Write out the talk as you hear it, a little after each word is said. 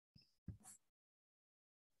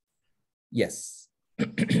Yes.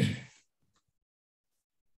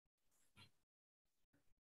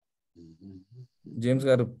 James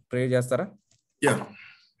గారు ప్రే చేస్తారా? Yeah.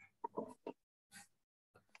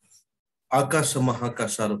 ఆకాశ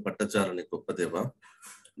మహాకాశాలు పట్టజాలని గొప్ప దేవ,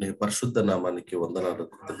 నీ పరిశుద్ధ నామానికి వందనాలు,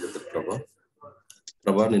 కృతజ్ఞతలు ప్రభా.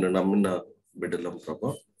 ప్రభా, నేను నమ్మిన బిడ్డలం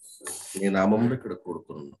ప్రభా, నీ నామంలో ఇక్కడ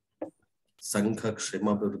కూడుకున్నాను. సంఘ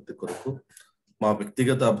క్షేమాభివృద్ధి కొరకు, మా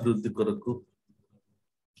వ్యక్తిగత అభివృద్ధి కొరకు,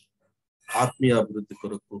 ఆత్మీయ అభివృద్ధి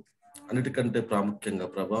కొరకు, అన్నిటికంటే ప్రాముఖ్యంగా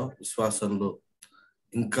ప్రభా విశ్వాసంలో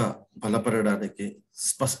ఇంకా బలపడడానికి,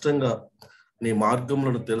 స్పష్టంగా నీ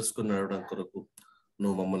మార్గములను తెలుసుకుని నడవడం కొరకు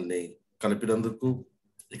నువ్వు మమ్మల్ని కలిపినందుకు,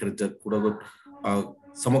 ఇక్కడ కూడా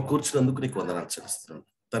సమకూర్చినందుకు నీకు వందనాలు చెల్లిస్తున్నాను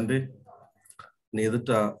తండ్రి. నీ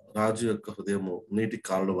ఎదుట రాజు యొక్క హృదయము నీటి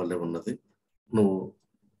కాలువ వల్లే ఉన్నది. నువ్వు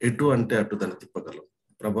ఎటు అంటే అటు దాన్ని తిప్పగలవు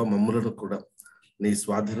ప్రభా. మమ్ములను కూడా నీ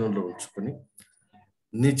స్వాధీనంలో ఉంచుకొని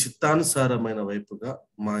నీ చిత్తానుసారమైన వైపుగా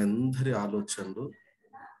మా అందరి ఆలోచనలు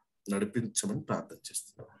నడిపించమని ప్రార్థన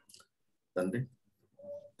చేస్తున్నావు తండ్రి.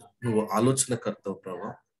 నువ్వు ఆలోచనకర్తవు ప్రభా.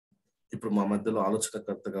 ఇప్పుడు మా మధ్యలో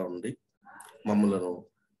ఆలోచనకర్తగా ఉండి మమ్మలను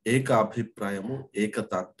ఏక అభిప్రాయము, ఏక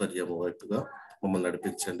తాత్పర్యము వైపుగా మమ్మల్ని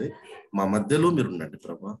నడిపించండి. మా మధ్యలో మీరు ఉండండి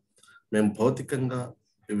ప్రభా. మేము భౌతికంగా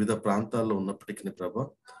వివిధ ప్రాంతాల్లో ఉన్నప్పటికీ ప్రభా,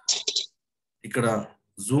 ఇక్కడ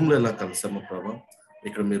జూమ్లో ఎలా కలిసామో ప్రభా,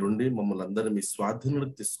 ఇక్కడ మీరుండి మమ్మల్ని అందరినీ మీ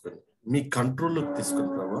స్వాధీనంలోకి తీసుకొని, మీ కంట్రోల్లోకి తీసుకొని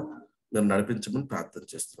ప్రభా మేము నడిపించమని ప్రార్థన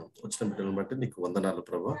చేస్తున్నాం. వచ్చిన బిడ్డలను బట్టి నీకు వందనాలు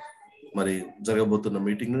ప్రభా. మరి జరగబోతున్న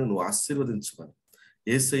మీటింగ్ ను నువ్వు ఆశీర్వదించమని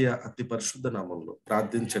యేసయ్య అతి పరిశుద్ధ నామంలో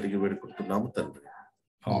ప్రార్థించి అడిగి వేడుకుంటున్నాము తండ్రి.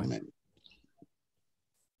 ఆమేన్.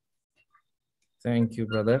 Thank you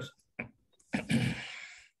brother.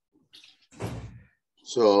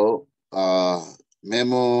 So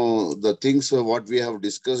మేము the things what we have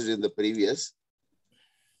discussed in the previous,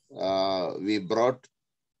 we brought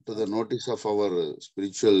to the notice of our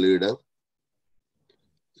spiritual leader.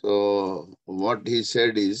 So what he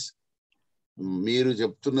said is, మీరు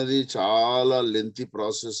చెప్తున్నది చాలా లెంతీ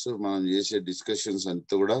ప్రాసెస్. మనం చేసే డిస్కషన్స్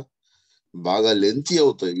అంతా కూడా బాగా లెంతీ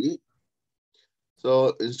అవుతాయి. So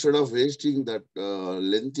instead of wasting that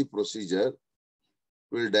lengthy procedure,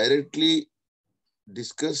 will directly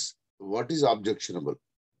discuss what is objectionable,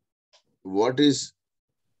 what is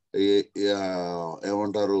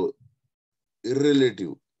ఏమంటారు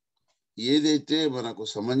ఇర్రిలేటివ్, ఏదైతే మనకు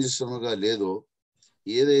సమంజసముగా లేదో,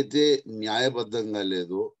 ఏదైతే న్యాయబద్ధంగా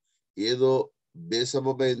లేదో, ఏదో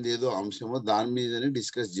బేసబైంది ఏదో అంశమో దాని మీదనే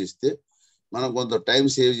డిస్కస్ చేస్తే మనం కొంత టైం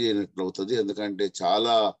సేవ్ చేయనట్లు అవుతుంది. ఎందుకంటే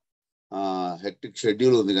చాలా హెక్టిక్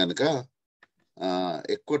షెడ్యూల్ ఉంది కనుక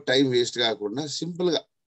ఎక్కువ టైం వేస్ట్ కాకుండా సింపుల్గా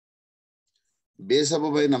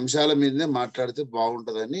బేసబైన అంశాల మీదనే మాట్లాడితే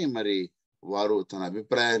బాగుంటుందని మరి వారు తన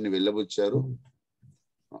అభిప్రాయాన్ని వెళ్ళబుచ్చారు.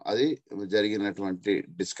 అది జరిగినటువంటి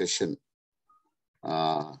డిస్కషన్.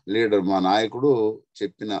 లీడర్ మా నాయకుడు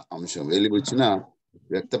చెప్పిన అంశం, వెలిబుచ్చిన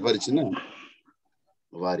వ్యక్తపరిచిన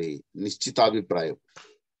వారి నిశ్చితాభిప్రాయం.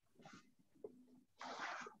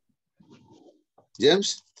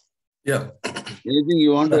 James, anything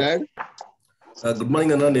you want to add? Good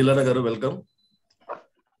morning అన్న, నీలన్న గారు, వెల్కమ్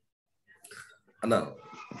అన్న.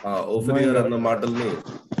 ఓఫిరి గారు అన్న మాటల్ని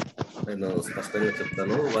నేను స్పష్టంగా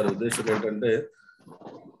చెప్తాను. వారి ఉద్దేశం ఏంటంటే,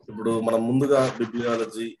 ఇప్పుడు మనం ముందుగా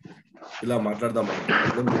బిబ్లియాలజీ ఇలా మాట్లాడదాం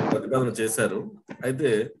ప్రతిపాదన చేశారు.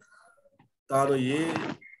 అయితే తాను ఏ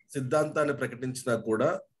సిద్ధాంతాన్ని ప్రకటించినా కూడా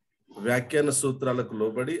వ్యాఖ్యాన సూత్రాలకు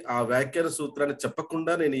లోబడి ఆ వ్యాఖ్యాన సూత్రాన్ని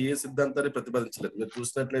చెప్పకుండా నేను ఏ సిద్ధాంతాన్ని ప్రతిపాదించలేదు. మీరు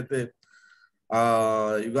చూసినట్లయితే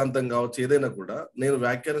యుగాంతం కావచ్చు, ఏదైనా కూడా నేను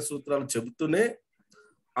వ్యాఖ్యాన సూత్రాలు చెబుతూనే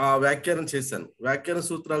ఆ వ్యాఖ్యానం చేశాను. వ్యాఖ్యాన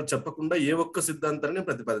సూత్రాలు చెప్పకుండా ఏ ఒక్క సిద్ధాంతాన్ని నేను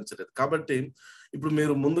ప్రతిపాదించలేదు. కాబట్టి ఇప్పుడు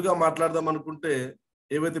మీరు ముందుగా మాట్లాడదాం అనుకుంటే,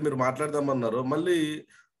 ఏవైతే మీరు మాట్లాడదామన్నారో మళ్ళీ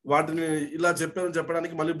వాటిని ఇలా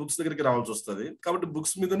చెప్పడానికి మళ్ళీ బుక్స్ దగ్గరికి రావాల్సి వస్తుంది. కాబట్టి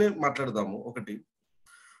బుక్స్ మీదనే మాట్లాడదాము. ఒకటి,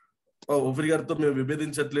 ఓఫిరి గారితో మేము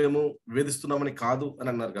విభేదిస్తున్నామని కాదు అని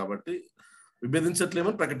అన్నారు. కాబట్టి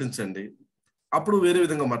విభేదించట్లేమని ప్రకటించండి, అప్పుడు వేరే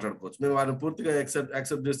విధంగా మాట్లాడుకోవచ్చు. మేము వారిని పూర్తిగా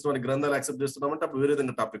యాక్సెప్ట్ చేస్తున్నాం, గ్రంథాలు యాక్సెప్ట్ చేస్తున్నామంటే అప్పుడు వేరే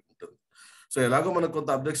విధంగా టాపిక్ ఉంటుంది. సో ఎలాగో మనకు కొంత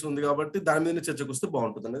అబ్జెక్షన్ ఉంది కాబట్టి దాని మీద చర్చకు వస్తే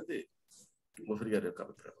బాగుంటుంది అనేది ఓఫిరి గారి యొక్క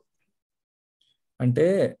అభిప్రాయం. అంటే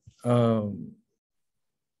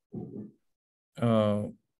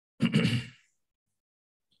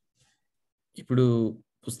ఇప్పుడు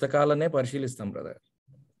పుస్తకాలనే పరిశీలిస్తాం బ్రదర్.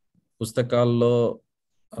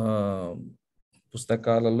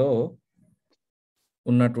 పుస్తకాలలో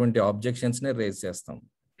ఉన్నటువంటి ఆబ్జెక్షన్స్నే రేజ్ చేస్తాం.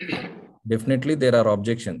 డెఫినెట్లీ దేర్ ఆర్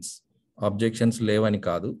ఆబ్జెక్షన్స్ లేవని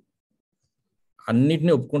కాదు,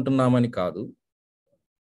 అన్నిటినీ ఒప్పుకుంటున్నామని కాదు.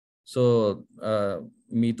 సో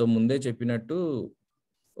మీతో ముందే చెప్పినట్టు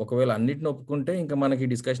ఒకవేళ అన్నిటిని ఒప్పుకుంటే ఇంకా మనకి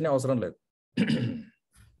డిస్కషన్ అవసరం లేదు.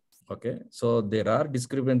 Okay, so there are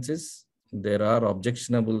discrepancies, there are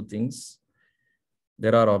objectionable things,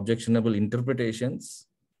 there are objectionable interpretations,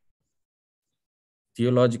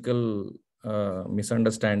 theological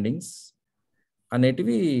misunderstandings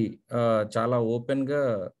అనేటివి చాలా ఓపెన్గా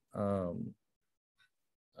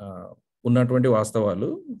ఉన్నటువంటి వాస్తవాలు.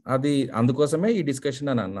 అది అందుకోసమే ఈ డిస్కషన్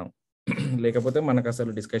అని అన్నాం, లేకపోతే మనకు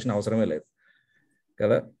అసలు డిస్కషన్ అవసరమే లేదు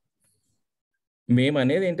కదా. మేము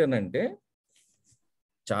అనేది ఏంటంటే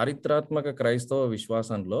చారిత్రాత్మక క్రైస్తవ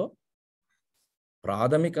విశ్వాసంలో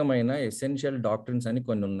ప్రాథమికమైన ఎసెన్షియల్ డాక్ట్రిన్స్ అని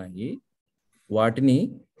కొన్ని ఉన్నాయి. వాటిని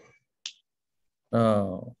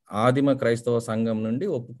ఆదిమ క్రైస్తవ సంఘం నుండి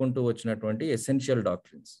ఒప్పుకుంటూ వచ్చినటువంటి ఎసెన్షియల్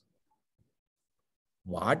డాక్ట్రిన్స్.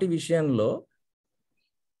 వాటి విషయంలో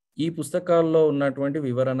ఈ పుస్తకాల్లో ఉన్నటువంటి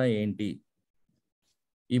వివరణ ఏంటి?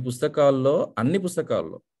 ఈ పుస్తకాల్లో, అన్ని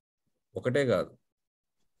పుస్తకాల్లో, ఒకటే కాదు,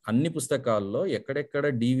 అన్ని పుస్తకాల్లో ఎక్కడెక్కడ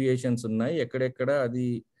డీవియేషన్స్ ఉన్నాయి, ఎక్కడెక్కడ అది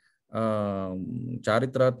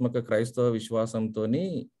చారిత్రాత్మక క్రైస్తవ విశ్వాసంతో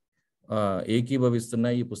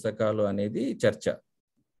ఏకీభవిస్తున్నాయి ఈ పుస్తకాలు అనేది చర్చ.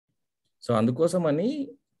 సో అందుకోసమని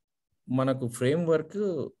మనకు ఫ్రేమ్ వర్క్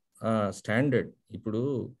స్టాండర్డ్, ఇప్పుడు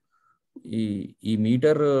ఈ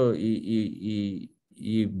మీటర్,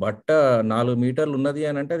 ఈ బట్ట 4 మీటర్లు ఉన్నది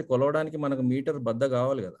అని అంటే అది కొలవడానికి మనకు మీటర్ బద్ద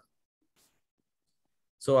కావాలి కదా.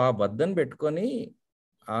 సో ఆ బద్దను పెట్టుకొని,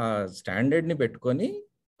 ఆ స్టాండర్డ్ని పెట్టుకొని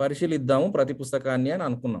పరిశీలిద్దాము ప్రతి పుస్తకాన్ని అని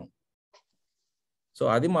అనుకున్నాం. సో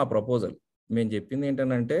అది మా ప్రపోజల్. మేము చెప్పింది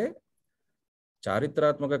ఏంటంటే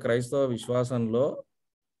చారిత్రాత్మక క్రైస్తవ విశ్వాసంలో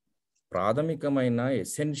ప్రాథమికమైన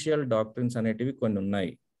ఎసెన్షియల్ డాక్ట్రిన్స్ అనేటివి కొన్ని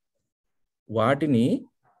ఉన్నాయి. వాటిని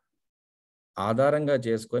ఆధారంగా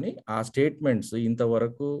చేసుకొని ఆ స్టేట్మెంట్స్,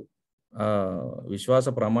 ఇంతవరకు విశ్వాస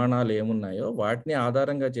ప్రమాణాలు ఏమున్నాయో వాటిని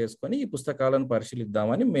ఆధారంగా చేసుకొని ఈ పుస్తకాలను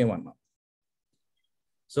పరిశీలిద్దామని మేము అన్నాం.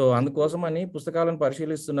 సో అందుకోసమని పుస్తకాలను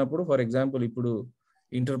పరిశీలిస్తున్నప్పుడు, ఫర్ ఎగ్జాంపుల్ ఇప్పుడు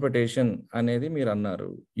ఇంటర్ప్రిటేషన్ అనేది మీరు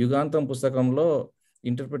అన్నారు, యుగాంతం పుస్తకంలో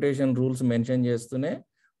ఇంటర్ప్రిటేషన్ రూల్స్ మెన్షన్ చేస్తూనే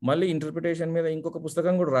మళ్ళీ ఇంటర్ప్రిటేషన్ మీద ఇంకొక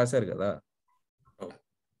పుస్తకం కూడా రాశారు కదా.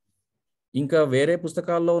 ఇంకా వేరే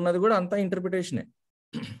పుస్తకాల్లో ఉన్నది కూడా అంతా ఇంటర్ప్రిటేషనే.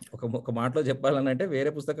 ఒక మాటలో చెప్పాలనంటే వేరే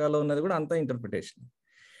పుస్తకాల్లో ఉన్నది కూడా అంతా ఇంటర్ప్రిటేషన్.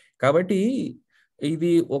 కాబట్టి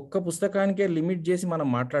ఇది ఒక్క పుస్తకానికే లిమిట్ చేసి మనం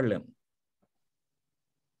మాట్లాడలేము.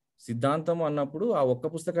 సిద్ధాంతం అన్నప్పుడు ఆ ఒక్క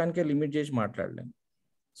పుస్తకానికే లిమిట్ చేసి మాట్లాడలేము.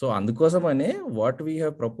 సో అందుకోసమనే what we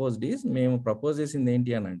have proposed is, మేము ప్రపోజ్ చేసింది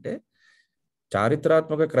ఏంటి అని అంటే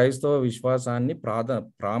చారిత్రాత్మక క్రైస్తవ విశ్వాసాన్ని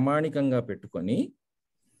ప్రామాణికంగా పెట్టుకొని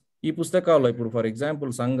ఈ పుస్తకాల్లో, ఇప్పుడు ఫర్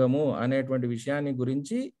ఎగ్జాంపుల్ సంఘము అనేటువంటి విషయాన్ని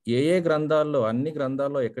గురించి ఏ గ్రంథాల్లో, అన్ని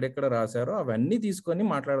గ్రంథాల్లో ఎక్కడెక్కడ రాశారో అవన్నీ తీసుకొని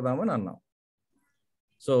మాట్లాడదామని అన్నాం.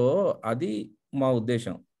 సో అది మా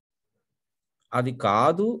ఉద్దేశం. అది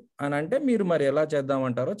కాదు అని అంటే మీరు మరి ఎలా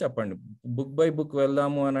చేద్దామంటారో చెప్పండి. బుక్ బై బుక్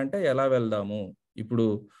వెళ్దాము అని అంటే ఎలా వెళ్దాము? ఇప్పుడు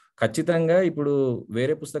ఖచ్చితంగా ఇప్పుడు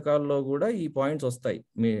వేరే పుస్తకాల్లో కూడా ఈ పాయింట్స్ వస్తాయి.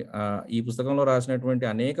 ఈ పుస్తకంలో రాసినటువంటి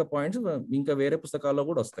అనేక పాయింట్స్ ఇంకా వేరే పుస్తకాల్లో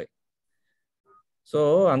కూడా వస్తాయి. సో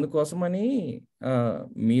అందుకోసమని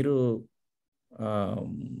మీరు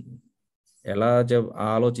ఎలా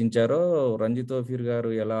ఆలోచించారో, రంజిత్ ఓఫీర్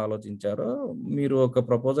గారు ఎలా ఆలోచించారో మీరు ఒక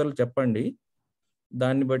ప్రపోజల్ చెప్పండి.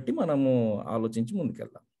 దాన్ని బట్టి మనము ఆలోచించి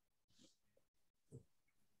ముందుకెళ్దాం.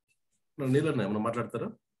 ఏమన్నా మాట్లాడతారా?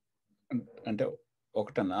 అంటే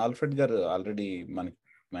ఒకటన్నా, ఆల్ఫ్రెడ్ గారు ఆల్రెడీ మనకి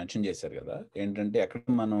మెన్షన్ చేశారు కదా, ఏంటంటే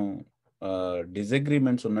ఎక్కడ మనం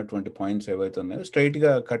డిసగ్రీమెంట్స్ ఉన్నటువంటి పాయింట్స్ ఏవైతే ఉన్నాయో స్ట్రైట్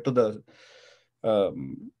గా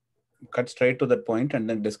cut straight to that point and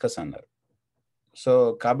then discuss అన్నారు. సో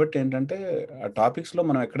కాబట్టి ఏంటంటే ఆ టాపిక్స్ లో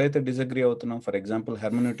మనం ఎక్కడైతే డిసగ్రీ అవుతున్నాం, ఫర్ ఎగ్జాంపుల్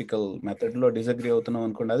హెర్మెనూటికల్ మెథడ్ లో డిసగ్రీ అవుతున్నాం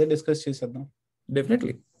అనుకోండి, అదే డిస్కస్ చేసేద్దాం.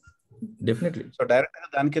 డెఫినెట్లీ. సో డైరెక్ట్ గా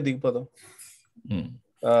దానికే దిగిపోదాం.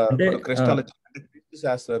 క్రిస్టాలజీ అంటే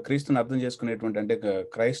క్రీస్తుని అర్థం చేసుకునేటువంటి, అంటే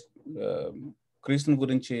క్రీస్తుని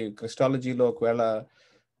గురించి క్రిస్టాలజీలో ఒకవేళ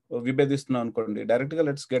విభేదిస్తున్నాం అనుకోండి, డైరెక్ట్ గా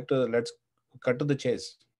లెట్స్ కట్ టు ద చేస్.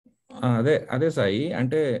 అదే సాయి,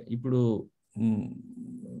 అంటే ఇప్పుడు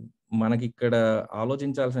మనకి ఇక్కడ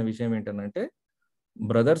ఆలోచించాల్సిన విషయం ఏంటంటే,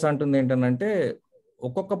 బ్రదర్స్ అంటుంది ఏంటంటే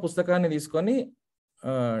ఒక్కొక్క పుస్తకాన్ని తీసుకొని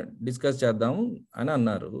డిస్కస్ చేద్దాం అని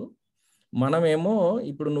అన్నారు. మనమేమో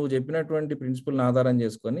ఇప్పుడు నువ్వు చెప్పినటువంటి ప్రిన్సిపల్ని ఆధారం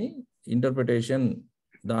చేసుకొని ఇంటర్ప్రిటేషన్,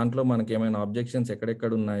 దాంట్లో మనకి ఏమైనా ఆబ్జెక్షన్స్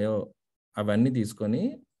ఎక్కడెక్కడ ఉన్నాయో అవన్నీ తీసుకొని,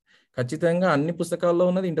 ఖచ్చితంగా అన్ని పుస్తకాల్లో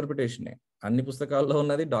ఉన్నది ఇంటర్ప్రిటేషనే, అన్ని పుస్తకాల్లో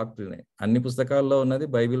ఉన్నది డాక్ట్రినే, అన్ని పుస్తకాల్లో ఉన్నది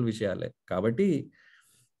బైబిల్ విషయాలే. కాబట్టి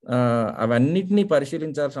అవన్నిటినీ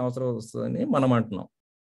పరిశీలించాల్సిన అవసరం వస్తుందని మనం అంటున్నాం.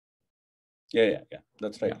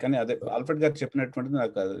 That's right. కానీ అదే ఆల్ఫ్రెడ్ గారు చెప్పినటువంటిది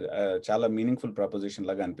నాకు చాలా మీనింగ్ఫుల్ ప్రపోజిషన్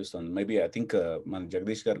లాగా అనిపిస్తుంది. మేబీ ఐ థింక్ మన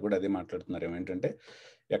జగదీష్ గారు కూడా అదే మాట్లాడుతున్నారు. ఏమంటే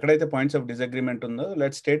ఎక్కడైతే పాయింట్స్ ఆఫ్ డిసగ్రీమెంట్ ఉందో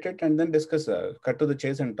let's state it and then discuss, cut to the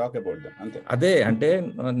చేస్ అండ్ టాక్ అబౌట్ దెమ్. అంతే. అదే అంటే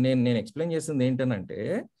నేను ఎక్స్ప్లెయిన్ చేసింది ఏంటంటే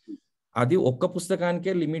అది ఒక్క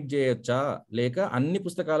పుస్తకానికే లిమిట్ చేయొచ్చా, లేక అన్ని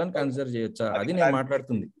పుస్తకాలను కన్సిడర్ చేయొచ్చా, అది నేను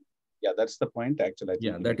మాట్లాడుతుంది. That's the point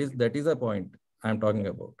actually. That is the point I'm talking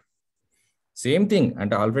about. Same thing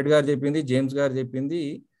అంటే ఆల్ఫ్రెడ్ గారు చెప్పింది, జేమ్స్ గారు చెప్పింది,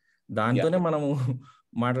 దాంతోనే మనము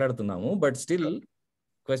మాట్లాడుతున్నాము. బట్ స్టిల్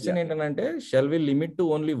క్వశ్చన్ ఏంటంటే, shall we limit to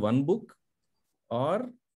only one book or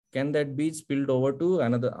can that be spilled over to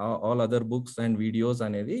another all other books and videos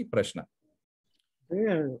అనేది ప్రశ్న.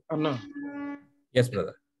 అన్నా ఎస్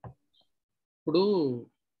బ్రదర్. ఇప్పుడు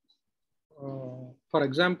ఫర్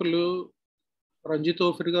ఎగ్జాంపుల్ రంజిత్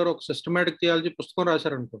ఓఫిర్ గారు ఒక సిస్టమాటిక్ థియాలజీ పుస్తకం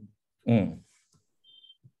రాశారనుకోండి.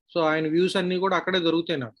 సో ఆయన views అన్ని కూడా అక్కడే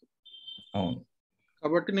దొరుకుతాయి నాకు.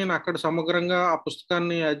 కాబట్టి నేను అక్కడ సమగ్రంగా ఆ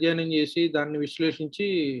పుస్తకాన్ని అధ్యయనం చేసి దాన్ని విశ్లేషించి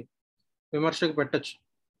విమర్శకు పెట్టచ్చు.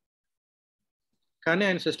 కానీ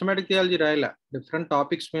ఆయన సిస్టమాటిక్ థియాలజీ రాయలే, డిఫరెంట్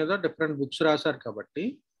టాపిక్స్ మీద డిఫరెంట్ బుక్స్ రాశారు. కాబట్టి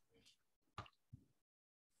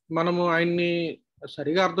మనము ఆయన్ని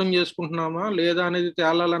సరిగా అర్థం చేసుకుంటున్నామా లేదా అనేది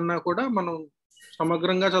తేలాలన్నా కూడా మనం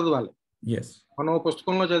సమగ్రంగా చదవాలి. మనం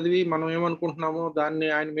పుస్తకంలో చదివి మనం ఏమనుకుంటున్నామో దాన్ని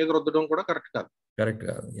ఆయన మీద రుద్దడం కూడా కరెక్ట్ కాదు.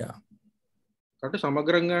 కాబట్టి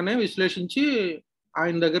సమగ్రంగానే విశ్లేషించి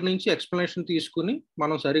ఆయన దగ్గర నుంచి ఎక్స్ప్లెనేషన్ తీసుకుని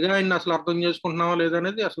మనం సరిగా ఆయన అసలు అర్థం చేసుకుంటున్నామా లేదా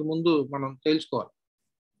అనేది అసలు ముందు మనం తెలుసుకోవాలి.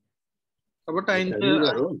 కాబట్టి ఆయన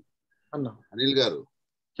అనిల్ గారు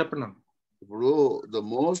చెప్పండి. ఇప్పుడు the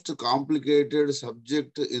most complicated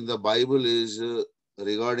subject in the Bible is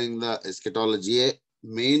regarding the eschatology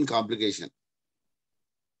main complication.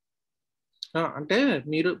 అంటే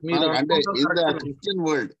మీరు అంటే ఇన్ ద క్రిస్టియన్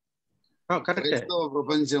వరల్డ్, క్రైస్తవ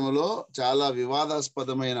ప్రపంచంలో చాలా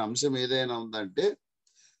వివాదాస్పదమైన అంశం ఏదైనా ఉందంటే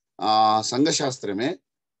సంఘశాస్త్రమే.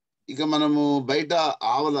 ఇక మనము బయట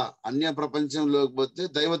ఆవల అన్య ప్రపంచంలోకి పోతే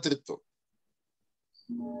దైవత్రిత్వం.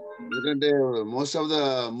 ఎందుకంటే most of the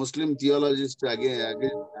Muslim theologist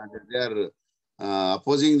they are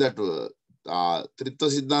opposing that త్రిత్వ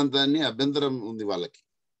సిద్ధాంతాన్ని అభ్యంతరం ఉంది వాళ్ళకి.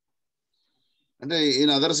 అంటే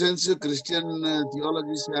in other sense Christian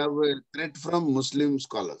theologies have a threat from Muslim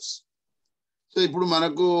scholars. So ఇప్పుడు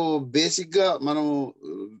మనకు బేసిక్ గా మనం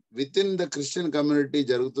with in the Christian community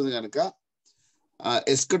జరుగుతుంది కనుక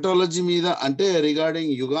ఎస్కటాలజీ మీద అంటే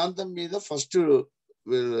రిగార్డింగ్ యుగాంతం మీద first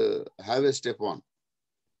will have a step on.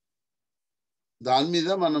 దాని మీద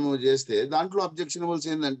మనము చేస్తే దాంట్లో అబ్జెక్షనబుల్స్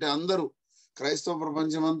ఏంటంటే అందరూ క్రైస్తవ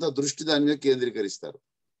ప్రపంచం అంతా దృష్టి దాని మీద కేంద్రీకరిస్తారు.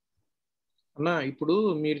 అన్నా ఇప్పుడు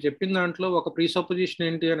మీరు చెప్పిన దాంట్లో ఒక ప్రీసపోజిషన్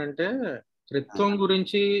ఏంటి అని అంటే, త్రిత్వం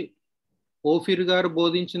గురించి ఓఫిర్ గారు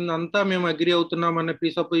బోధించిందంతా మేము అగ్రి అవుతున్నాం అనే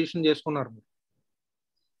ప్రీసపోజిషన్ చేసుకున్నారు.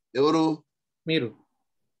 ఎవరు? మీరు.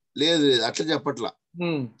 లేదు అట్లా చెప్పట్లా.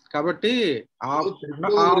 కాబట్టి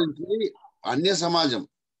అన్య సమాజం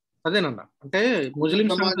అదేనన్నా, అంటే ముస్లిం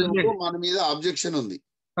మన మీద అబ్జెక్షన్ ఉంది.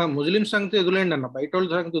 ముస్లిం సంగతి వదిలేండి అన్న, బయట వాళ్ళ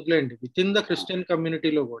సంగతి వదిలేండి. విత్ ఇన్ ద క్రిస్టియన్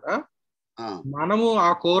కమ్యూనిటీలో కూడా మనము ఆ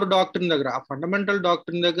కోర్ డాక్టరీన్ దగ్గర, ఆ ఫండమెంటల్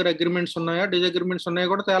డాక్టరీన్ దగ్గర అగ్రిమెంట్స్ ఉన్నాయా డిసగ్రిమెంట్స్ ఉన్నాయా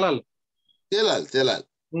కూడా తేలాలి.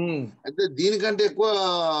 అయితే దీనికంటే ఎక్కువ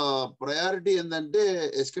ప్రయారిటీ ఏంటంటే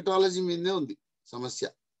ఎస్కెటాలజీ మీదే ఉంది సమస్య.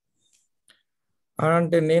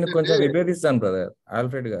 అంటే నేను కొంచెం విభేదిస్తాను బ్రదర్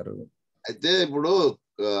ఆల్ఫ్రెడ్ గారు. అయితే ఇప్పుడు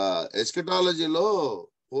ఎస్కెటాలజీలో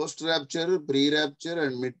post rapture, pre rapture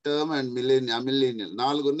and mid term and millennial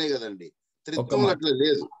 4 ఉన్నాయి కదండి. త్రిత్వం అట్లా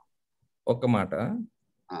లేదు. ఒక్క మాట,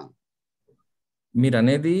 మీరు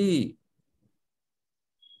అనేది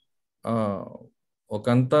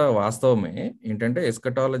ఒకంత వాస్తవమే. ఏంటంటే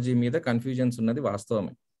ఎస్కటాలజీ మీద కన్ఫ్యూజన్స్ ఉన్నది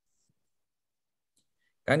వాస్తవమే.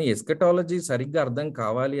 కానీ ఎస్కటాలజీ సరిగ్గా అర్థం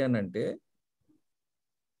కావాలి అని అంటే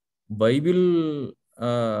బైబిల్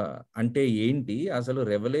అంటే ఏంటి, అసలు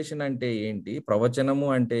రెవల్యూషన్ అంటే ఏంటి, ప్రవచనము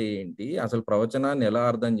అంటే ఏంటి, అసలు ప్రవచనాన్ని ఎలా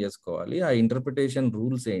అర్థం చేసుకోవాలి, ఆ ఇంటర్ప్రిటేషన్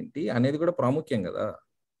రూల్స్ ఏంటి అనేది కూడా ప్రాముఖ్యం కదా.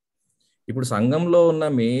 ఇప్పుడు సంఘంలో ఉన్న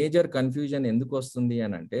మేజర్ కన్ఫ్యూజన్ ఎందుకు వస్తుంది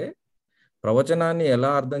అని అంటే, ప్రవచనాన్ని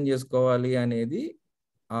ఎలా అర్థం చేసుకోవాలి అనేది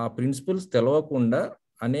ఆ ప్రిన్సిపల్స్ తెలవకుండా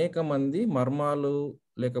అనేక మంది మర్మాలు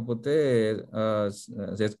లేకపోతే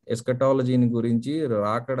ఎస్కటాలజీని గురించి,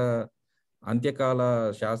 రాకడ అంత్యకాల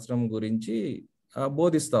శాస్త్రం గురించి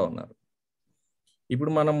బోధిస్తూ ఉన్నారు.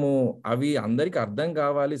 ఇప్పుడు మనము అవి అందరికి అర్థం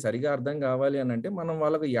కావాలి, సరిగా అర్థం కావాలి అని అంటే మనం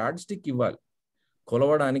వాళ్ళకు యార్డ్ స్టిక్ ఇవ్వాలి,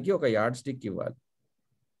 కొలవడానికి ఒక యార్డ్ స్టిక్ ఇవ్వాలి.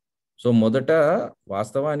 సో మొదట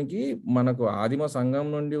వాస్తవానికి మనకు ఆదిమ సంఘం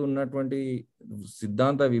నుండి ఉన్నటువంటి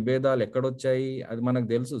సిద్ధాంత విభేదాలు ఎక్కడొచ్చాయి అది మనకు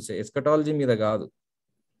తెలుసు. ఎస్కటాలజీ మీద కాదు,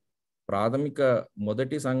 ప్రాథమిక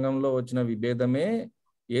మొదటి సంఘంలో వచ్చిన విభేదమే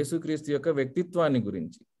యేసుక్రీస్తు యొక్క వ్యక్తిత్వాన్ని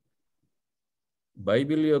గురించి,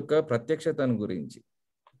 బైబిల్ యొక్క ప్రత్యక్షతను గురించి,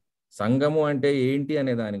 సంఘము అంటే ఏంటి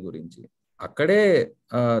అనే దాని గురించి, అక్కడే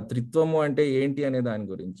త్రిత్వము అంటే ఏంటి అనే దాని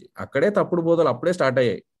గురించి, అక్కడే తప్పుడు బోధలు అప్పుడే స్టార్ట్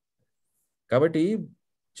అయ్యాయి. కాబట్టి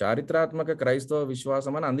చారిత్రాత్మక క్రైస్తవ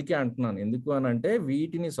విశ్వాసం అని అందుకే అంటున్నాను. ఎందుకు అని అంటే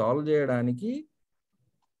వీటిని సాల్వ్ చేయడానికి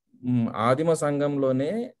ఆదిమ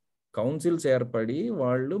సంఘంలోనే కౌన్సిల్స్ ఏర్పడి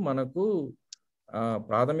వాళ్ళు మనకు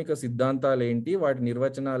ప్రాథమిక సిద్ధాంతాలు ఏంటి, వాటి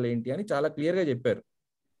నిర్వచనాలు ఏంటి అని చాలా క్లియర్గా చెప్పారు.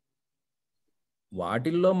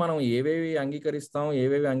 వాటిల్లో మనం ఏవేవి అంగీకరిస్తాం,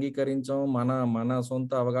 ఏవేవి అంగీకరించాం, మన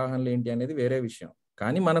సొంత అవగాహనలు ఏంటి అనేది వేరే విషయం.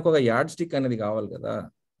 కానీ మనకు ఒక యార్డ్ స్టిక్ అనేది కావాలి కదా.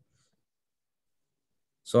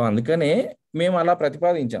 సో అందుకనే మేము అలా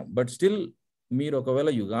ప్రతిపాదించాం. బట్ స్టిల్ మీరు ఒకవేళ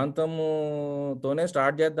యుగాంతంతోనే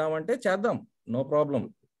స్టార్ట్ చేద్దామంటే చేద్దాం, నో ప్రాబ్లం.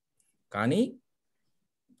 కానీ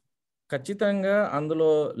ఖచ్చితంగా అందులో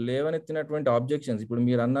లేవనెత్తినటువంటి ఆబ్జెక్షన్స్, ఇప్పుడు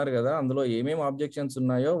మీరు అన్నారు కదా అందులో ఏమేమి ఆబ్జెక్షన్స్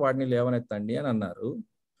ఉన్నాయో వాటిని లేవనెత్తండి అని అన్నారు.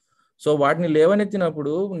 సో వాటిని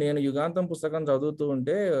లేవనెత్తినప్పుడు నేను యుగాంతం పుస్తకం చదువుతూ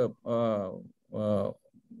ఉంటే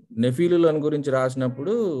నెఫీలులను గురించి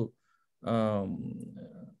రాసినప్పుడు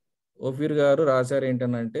ఓఫీర్ గారు రాశారు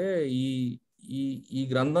ఏంటనంటే ఈ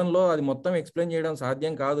గ్రంథంలో అది మొత్తం ఎక్స్ప్లెయిన్ చేయడం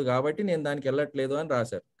సాధ్యం కాదు కాబట్టి నేను దానికి వెళ్ళట్లేదు అని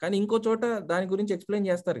రాశారు. కానీ ఇంకో చోట దాని గురించి ఎక్స్ప్లెయిన్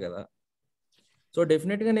చేస్తారు కదా. సో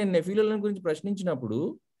డెఫినెట్గా నేను నెఫీలులను గురించి ప్రశ్నించినప్పుడు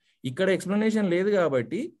ఇక్కడ ఎక్స్ప్లెనేషన్ లేదు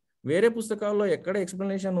కాబట్టి వేరే పుస్తకాల్లో ఎక్కడ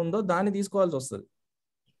ఎక్స్ప్లెనేషన్ ఉందో దాన్ని తీసుకోవాల్సి వస్తుంది.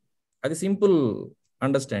 అది సింపుల్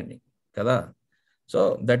అండర్స్టాండింగ్ కదా. So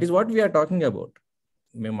that is what we are talking about.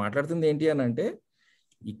 మేము మాట్లాడుతుంది ఏంటి అని అంటే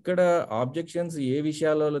ఇక్కడ ఆబ్జెక్షన్స్ ఏ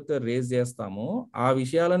విషయాలతో రేజ్ చేస్తామో ఆ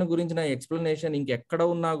విషయాలను గురించిన ఎక్స్ప్లెనేషన్ ఇంకెక్కడ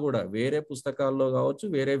ఉన్నా కూడా వేరే పుస్తకాల్లో కావచ్చు,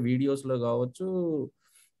 వేరే వీడియోస్లో కావచ్చు,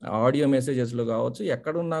 ఆడియో మెసేజెస్లో కావచ్చు,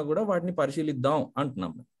 ఎక్కడున్నా కూడా వాటిని పరిశీలిద్దాం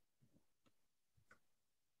అంటున్నాం.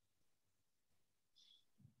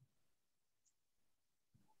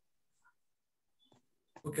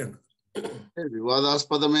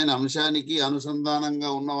 వివాదాస్పదమైన అంశానికి అనుసంధానంగా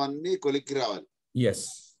ఉన్నవన్నీ కొలిక్కి రావాలి. ఎస్.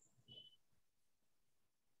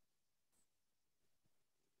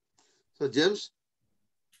 సో జేమ్స్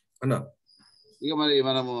అన్నా, ఇక మరి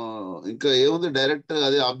మనము ఇంకా ఏముంది, డైరెక్ట్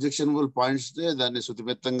అదే ఆబ్జెక్షనబుల్ పాయింట్స్ దాన్ని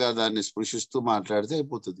శుతిమెత్తంగా దాన్ని స్పృశిస్తూ మాట్లాడితే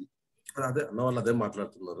అయిపోతుంది. అదే అన్న వాళ్ళు అదే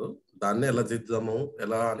మాట్లాడుతున్నారు, దాన్ని ఎలా తీద్దాము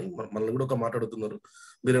ఎలా అని మనల్ని కూడా ఒక మాట్లాడుతున్నారు.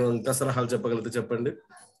 మీరు ఇంకా సలహాలు చెప్పగలిగితే చెప్పండి,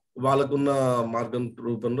 వాళ్ళకున్న మార్గం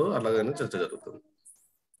రూపంలో అలాగనే చర్చ జరుగుతుంది.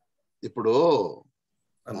 ఇప్పుడు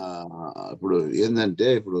ఏంటంటే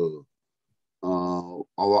ఇప్పుడు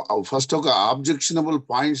ఫస్ట్ ఒక ఆబ్జెక్షనబుల్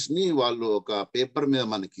పాయింట్స్ ని వాళ్ళు ఒక పేపర్ మీద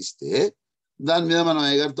మనకి ఇస్తే దాని మీద మనం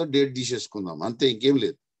ఎగర్తో డేట్ తీసేసుకుందాం, అంతే, ఇంకేం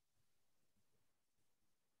లేదు.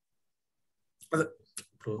 అదే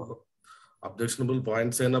ఇప్పుడు అబ్జెక్షనబుల్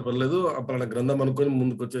పాయింట్స్ అయినా పర్లేదు, అప్పుడు గ్రంథం అనుకొని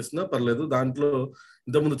ముందుకు వచ్చేసినా పర్లేదు. దాంట్లో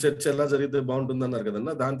ఇంతకుముందు చర్చ ఎలా జరిగితే బాగుంటుంది అన్నారు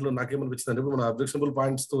కదన్నా, దాంట్లో నాకేమనిపించింది అంటే ఇప్పుడు మన అబ్జెక్షనబుల్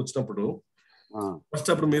పాయింట్స్ తో వచ్చినప్పుడు ఫస్ట్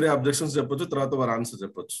అప్పుడు మీరే అబ్జెక్షన్స్ చెప్పొచ్చు, తర్వాత వారు ఆన్సర్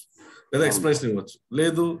చెప్పొచ్చు, లేదా ఎక్స్ప్లెనేషన్ ఇవ్వచ్చు.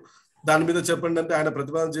 లేదు దాని మీద చెప్పండి అంటే ఆయన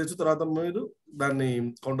ప్రతిపాదన చేయొచ్చు, తర్వాత మీరు దాన్ని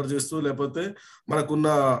కౌంటర్ చేస్తూ లేకపోతే మనకున్న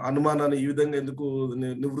అనుమానాన్ని ఈ విధంగా ఎందుకు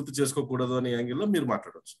నివృత్తి చేసుకోకూడదు అనే యాంగిల్లో మీరు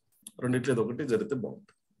మాట్లాడవచ్చు. రెండిట్లేదు ఒకటి జరిగితే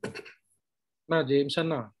బాగుంటుంది. జేమ్స్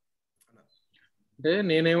అన్న, అంటే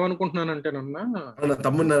నేనేమనుకుంటున్నానంటేనన్నా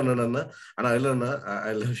తమ్ముడు అన్న ఐ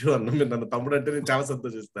లవ్ యూ అన్న, మీరు నన్ను తమ్ముడు అంటే నేను చాలా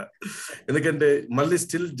సంతోషిస్తా. ఎందుకంటే మళ్ళీ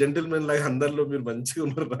స్టిల్ జెంటిల్మెన్ లాగా అందరిలో మీరు మంచిగా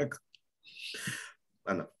ఉన్నారు నాకు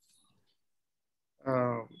అన్న.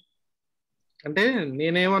 అంటే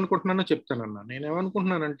నేనేమనుకుంటున్నానో చెప్తానన్నా.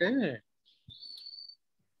 నేనేమనుకుంటున్నానంటే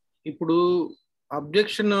ఇప్పుడు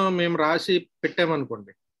అబ్జెక్షన్ మేము రాసి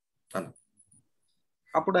పెట్టామనుకోండి,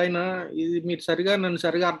 అప్పుడు ఆయన ఇది మీరు నన్ను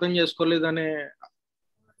సరిగా అర్థం చేసుకోలేదనే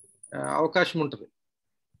అవకాశం ఉంటుంది.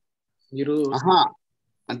 మీరు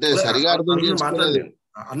అంటే సరిగా అర్థం చేసుకోలేదు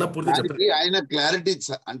అన్న, పూర్తి ఆయన క్లారిటీ,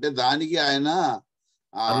 అంటే దానికి ఆయన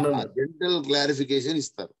జెంటల్ క్లారిఫికేషన్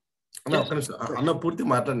ఇస్తారు. అన్న పూర్తి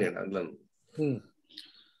మాట్లాడండి.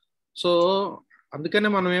 సో అందుకనే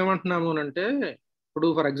మనం ఏమంటున్నాము అంటే ఇప్పుడు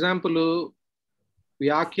ఫర్ ఎగ్జాంపుల్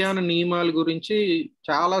వ్యాఖ్యాన నియమాల గురించి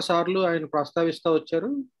చాలా సార్లు ఆయన ప్రస్తావిస్తూ వచ్చారు.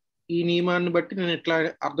 ఈ నియమాన్ని బట్టి నేను ఎట్లా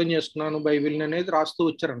అర్థం చేసుకున్నాను బైబిల్ని అనేది రాస్తూ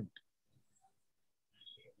వచ్చారన్నమాట.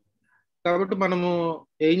 కాబట్టి మనము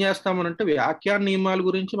ఏం చేస్తామనంటే వ్యాఖ్యాన నియమాల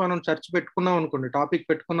గురించి మనం చర్చ పెట్టుకున్నాం అనుకోండి, టాపిక్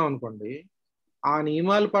పెట్టుకున్నాం అనుకోండి, ఆ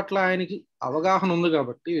నియమాల పట్ల ఆయనకి అవగాహన ఉంది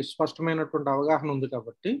కాబట్టి, స్పష్టమైనటువంటి అవగాహన ఉంది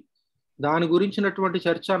కాబట్టి దాని గురించినటువంటి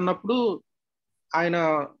చర్చ అన్నప్పుడు ఆయన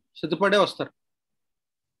సిద్ధపడే వస్తారు.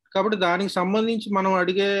 కాబట్టి దానికి సంబంధించి మనం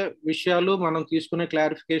అడిగే విషయాలు, మనం తీసుకునే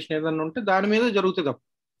క్లారిఫికేషన్ ఏదన్నా ఉంటే దాని మీద జరుగుతుంది.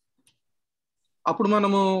 అప్పుడు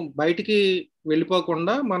మనము బయటికి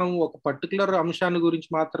వెళ్ళిపోకుండా మనం ఒక పర్టికులర్ అంశాన్ని గురించి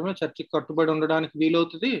మాత్రమే చర్చకి కట్టుబడి ఉండడానికి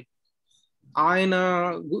వీలవుతుంది. ఆయన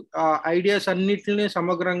ఐడియాస్ అన్నిటిని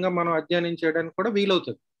సమగ్రంగా మనం అధ్యయనం చేయడానికి కూడా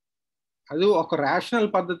వీలవుతుంది. అది ఒక రేషనల్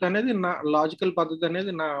పద్ధతి అనేది నా లాజికల్ పద్ధతి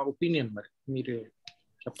అనేది నా ఒపీనియన్. మరి మీరు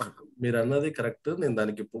చెప్పండి. మీరు అన్నది కరెక్ట్. నేను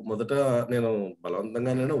దానికి మొదట నేను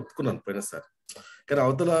బలవంతంగానే ఒప్పుకున్నాను పోయినసారి. కానీ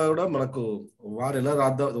అవతల కూడా మనకు వారు ఎలా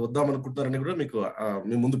వద్దాం అనుకుంటున్నారని కూడా మీకు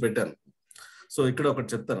మీ ముందు పెట్టాను. సో ఇక్కడ ఒకటి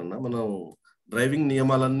చెప్తానన్నా, మనం డ్రైవింగ్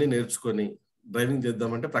నియమాలన్నీ నేర్చుకొని డ్రైవింగ్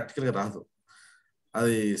చేద్దామంటే ప్రాక్టికల్గా రాదు.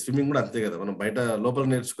 అది స్విమ్మింగ్ కూడా అంతే కదా, మనం బయట లోపల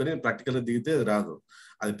నేర్చుకొని ప్రాక్టికల్గా దిగితే రాదు,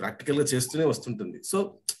 అది ప్రాక్టికల్గా చేస్తూనే వస్తుంటుంది. So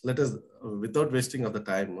let us without wasting of the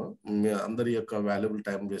time, అందరి యొక్క వాల్యుబుల్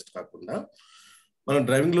టైం వేస్ట్ కాకుండా మనం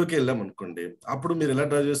డ్రైవింగ్ లోకి వెళ్ళాం అనుకోండి, అప్పుడు మీరు ఎలా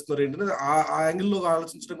డ్రైవ్ చేస్తున్నారు ఏంటంటే ఆ యాంగిల్లో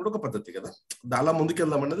ఆలోచించడం కూడా ఒక పద్ధతి కదా, అలా ముందుకు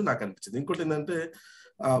వెళ్దాం అనేది నాకు అనిపించింది. ఇంకోటి ఏంటంటే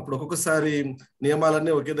ఇప్పుడు ఒక్కొక్కసారి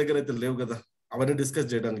నియమాలన్నీ ఒకే దగ్గర అయితే లేవు కదా, అవన్నీ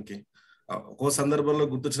డిస్కస్ చేయడానికి ఒక్కో సందర్భంలో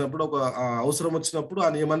గుర్తొచ్చినప్పుడు ఒక అవసరం వచ్చినప్పుడు ఆ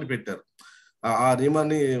నియమాన్ని పెట్టారు, ఆ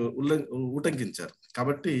నియమాన్ని ఉల్లంఘించారు.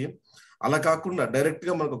 కాబట్టి అలా కాకుండా డైరెక్ట్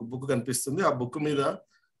గా మనకు ఒక బుక్ కనిపిస్తుంది, ఆ బుక్ మీద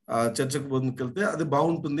చర్చకు ముందుకెళ్తే అది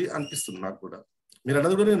బాగుంటుంది అనిపిస్తుంది నాకు కూడా. మీరు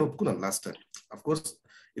అన్నది కూడా నేను ఒప్పుకున్నాను లాస్ట్ టైం, అఫ్ కోర్స్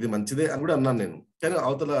ఇది మంచిదే అని కూడా అన్నాను నేను. కానీ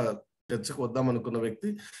అవతల చర్చకు వద్దాం అనుకున్న వ్యక్తి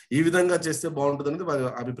ఈ విధంగా చేస్తే బాగుంటుంది అనేది వారి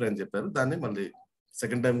అభిప్రాయం చెప్పారు. దాన్ని మళ్ళీ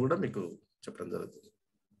సెకండ్ టైం కూడా మీకు చెప్పడం జరుగుతుంది.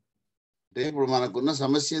 అంటే ఇప్పుడు మనకున్న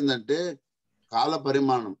సమస్య ఏంటంటే కాల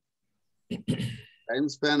పరిమాణం, టైం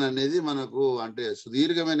స్పాన్ అనేది మనకు అంటే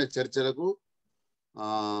సుదీర్ఘమైన చర్చలకు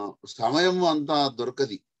సమయం అంతా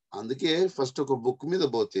దొరకది. అందుకే ఫస్ట్ ఒక బుక్ మీద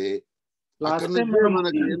పోతే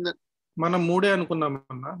మనం 3 అనుకున్నాం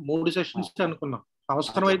అన్న, 3 సెషన్స్ అనుకున్నాం.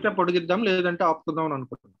 అవసరం అయితే పొడిగిద్దాం, లేదంటే ఆపుకుందాం అని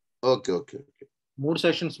అనుకుంటున్నాం. Okay okay okay 3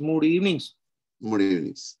 sessions, 3 evenings.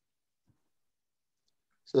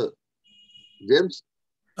 So James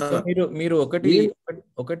మీరు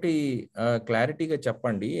ఒకటి క్లారిటీగా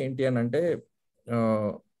చెప్పండి ఏంటి అని అంటే,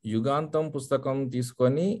 యుగాంతం పుస్తకం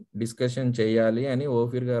తీసుకొని డిస్కషన్ చేయాలి అని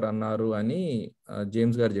ఓఫీర్ గారు అన్నారు అని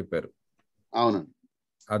జేమ్స్ గారు చెప్పారు. అవునండి,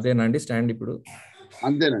 అదేనండి స్టాండ్ ఇప్పుడు?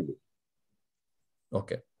 అంతేనండి.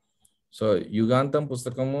 ఓకే, సో యుగాంతం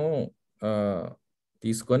పుస్తకము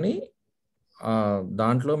తీసుకొని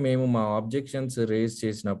దాంట్లో మేము మా ఆబ్జెక్షన్స్ రేజ్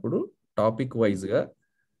చేసినప్పుడు టాపిక్ వైజ్గా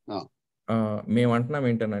మేము అంటున్నాం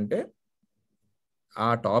ఏంటనంటే, ఆ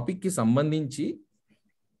టాపిక్కి సంబంధించి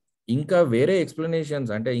ఇంకా వేరే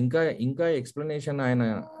ఎక్స్ప్లెనేషన్స్ అంటే ఇంకా ఎక్స్ప్లెనేషన్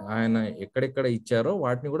ఆయన ఎక్కడెక్కడ ఇచ్చారో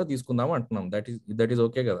వాటిని కూడా తీసుకుందాం అంటున్నాం. దట్ ఈస్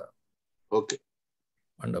ఓకే కదా? Okay,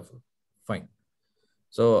 wonderful, fine.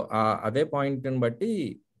 సో అదే పాయింట్ని బట్టి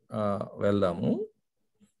వెళ్దాము.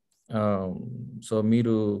 సో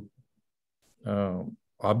మీరు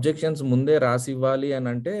ఆబ్జెక్షన్స్ ముందే రాసి ఇవ్వాలి అని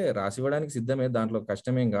అంటే రాసి ఇవ్వడానికి సిద్ధమే, దాంట్లో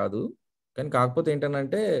కష్టమేం కాదు. కానీ కాకపోతే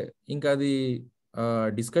ఏంటనంటే ఇంకా అది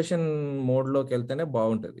డిస్కషన్ మోడ్లోకి వెళ్తేనే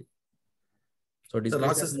బాగుంటుంది. సో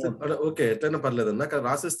రాసిస్తే ఓకే, ఎట్లయినా పర్లేదన్నా, కానీ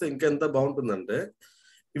రాసిస్తే ఇంకెంత బాగుంటుందంటే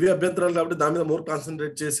ఇవి అభ్యంతరాలు కాబట్టి దాని మీద మోర్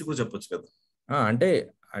కాన్సన్ట్రేట్ చేసి కూడా చెప్పొచ్చు కదా.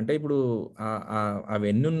 అంటే ఇప్పుడు అవి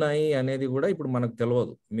ఎన్ని ఉన్నాయి అనేది కూడా ఇప్పుడు మనకు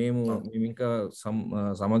తెలియదు. మేము ఇంకా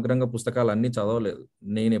సమగ్రంగా పుస్తకాలు అన్ని చదవలేదు.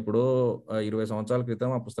 నేను ఎప్పుడో 20 సంవత్సరాల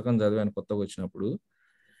క్రితం ఆ పుస్తకం చదివాను కొత్తగా వచ్చినప్పుడు.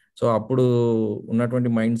 సో అప్పుడు ఉన్నటువంటి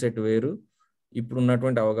మైండ్ సెట్ వేరు, ఇప్పుడు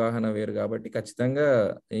ఉన్నటువంటి అవగాహన వేరు. కాబట్టి ఖచ్చితంగా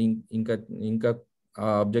ఇంకా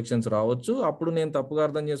అబ్జెక్షన్స్ రావచ్చు. అప్పుడు నేను తప్పుగా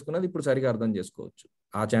అర్థం చేసుకున్నది ఇప్పుడు సరిగా అర్థం చేసుకోవచ్చు,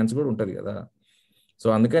 ఆ ఛాన్స్ కూడా ఉంటుంది కదా. సో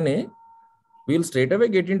అందుకనే wheel straight away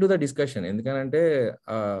get in to the discussion. ఎందుకనంటే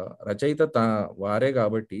రచయిత వారే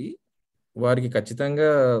కాబట్టి వారికి ఖచ్చితంగా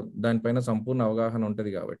దానిపైన సంపూర్ణ అవగాహన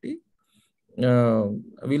ఉంటుంది కాబట్టి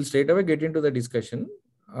wheel straight away get in to the discussion.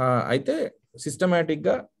 అయితే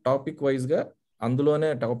సిస్టమేటిక్గా టాపిక్ వైజ్గా అందులోనే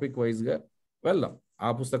టాపిక్ వైజ్గా వెళ్దాం, ఆ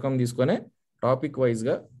పుస్తకం తీసుకొనే టాపిక్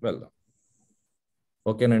వైజ్గా వెళ్దాం.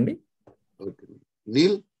 ఓకేనండి?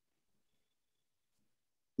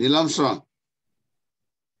 నీలాంశ్రాంగ్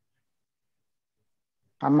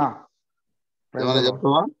అన్నా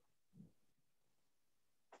చెప్పవా?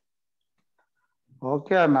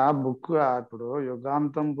 ఓకే అన్న, బుక్ ఇప్పుడు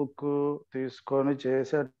యుగాంతం బుక్ తీసుకొని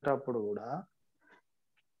చేసేటప్పుడు కూడా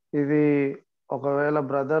ఇది ఒకవేళ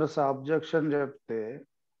బ్రదర్స్ అబ్జెక్షన్ చెప్తే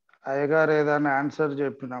అయ్యగారు ఏదైనా ఆన్సర్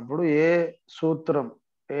చెప్పినప్పుడు ఏ సూత్రం,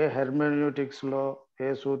 ఏ హెర్మెన్యూటిక్స్ లో ఏ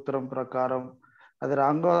సూత్రం ప్రకారం అది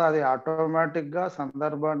రాంగో అది ఆటోమేటిక్ గా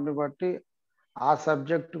సందర్భాన్ని బట్టి ఆ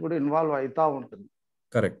సబ్జెక్ట్ కూడా ఇన్వాల్వ్ అవుతా ఉంటుంది.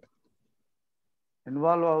 కరెక్ట్,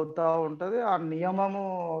 ఇన్వాల్వ్ అవుతా ఉంటుంది. ఆ నియమము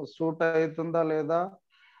సూట్ అవుతుందా లేదా,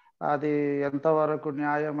 అది ఎంతవరకు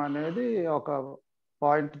న్యాయం అనేది ఒక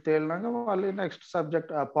పాయింట్ తేలినాక మళ్ళీ నెక్స్ట్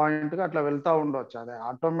సబ్జెక్ట్ ఆ పాయింట్ గా అట్లా వెళ్తా ఉండొచ్చు. అదే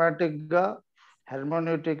ఆటోమేటిక్ గా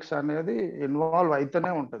హెర్మోన్యూటిక్స్ అనేది ఇన్వాల్వ్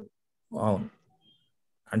అయితేనే ఉంటుంది. అవును,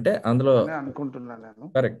 అంటే అందులో అనుకుంటున్నాను నేను.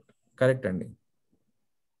 కరెక్ట్ అండి.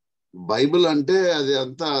 బైబిల్ అంటే అది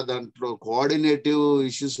అంతా దాంట్లో కోఆర్డినేటివ్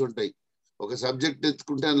ఇష్యూస్ ఉంటాయి. ఒక సబ్జెక్ట్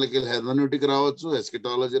ఎత్తుకుంటే అందులోకి హెర్మనూటిక్ రావచ్చు,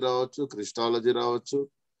 ఎస్కిటాలజీ రావచ్చు, క్రిస్టాలజీ రావచ్చు.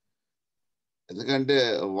 ఎందుకంటే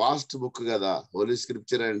వాస్ట్ బుక్ కదా హోలీ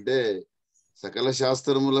స్క్రిప్చర్ అంటే, సకల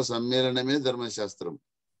శాస్త్రముల సమ్మేళనమే ధర్మశాస్త్రం.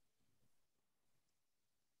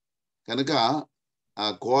 కనుక ఆ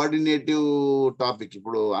కోఆర్డినేటివ్ టాపిక్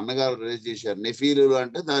ఇప్పుడు అన్నగారు రేజ్ చేశారు నెఫీలు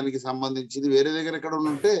అంటే దానికి సంబంధించింది వేరే దగ్గర ఎక్కడ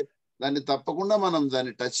ఉంటే దాన్ని తప్పకుండా మనం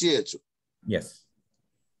దాన్ని టచ్ చేయొచ్చు.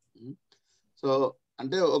 సో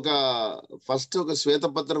అంటే ఒక ఫస్ట్ ఒక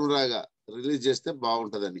శ్వేతపత్రం లాగా రిలీజ్ చేస్తే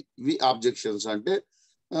బాగుంటదని. ఇవి ఆబ్జెక్షన్స్ అంటే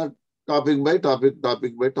టాపిక్ బై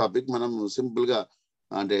టాపిక్ మనం సింపుల్ గా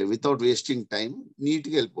అంటే వితౌట్ వేస్టింగ్ టైం నీట్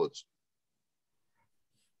గా వెళ్ళిపోవచ్చు.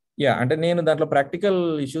 అంటే నేను దాంట్లో ప్రాక్టికల్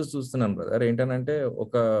ఇష్యూస్ చూస్తున్నాను బ్రదర్. ఏంటంటే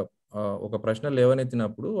ఒక ప్రశ్న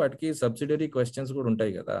లేవనెత్తినప్పుడు వాటికి సబ్సిడరీ క్వశ్చన్స్ కూడా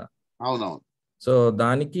ఉంటాయి కదా. అవునవును. సో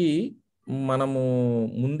దానికి మనము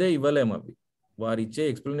ముందే ఇవ్వలేము. అవి వారు ఇచ్చే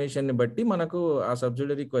ఎక్స్ప్లెనేషన్ ని బట్టి మనకు ఆ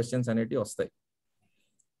సబ్సిడరీ క్వశ్చన్స్ అనేటివి వస్తాయి.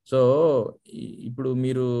 సో ఇప్పుడు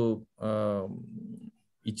మీరు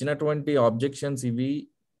ఇచ్చినటువంటి ఆబ్జెక్షన్స్ ఇవి,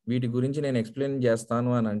 వీటి గురించి నేను ఎక్స్ప్లెయిన్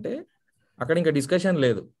చేస్తాను అని అంటే అక్కడ ఇంకా డిస్కషన్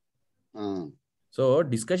లేదు. సో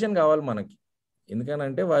డిస్కషన్ కావాలి మనకి.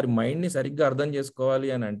 ఎందుకనంటే వారి మైండ్ని సరిగ్గా అర్థం చేసుకోవాలి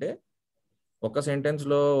అని అంటే ఒక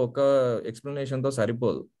సెంటెన్స్లో ఒక ఎక్స్ప్లెనేషన్తో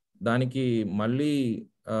సరిపోదు. దానికి మళ్ళీ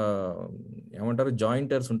ఏమంటారు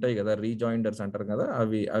జాయింటర్స్ ఉంటాయి కదా, రీజాయింటర్స్ అంటారు కదా,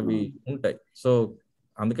 అవి ఉంటాయి. సో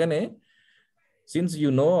అందుకనే since you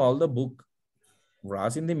know all the book,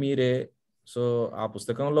 రాసింది మీరే, సో ఆ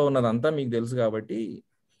పుస్తకంలో ఉన్నదంతా మీకు తెలుసు కాబట్టి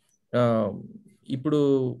ఇప్పుడు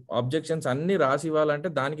ఆబ్జెక్షన్స్ అన్ని రాసి ఇవ్వాలంటే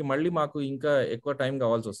దానికి మళ్ళీ మాకు ఇంకా ఎక్కువ టైం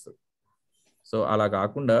కావాల్సి వస్తుంది. సో అలా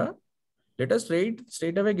కాకుండా let us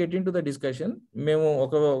straight away get into the discussion. మేము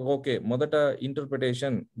ఓకే మొదట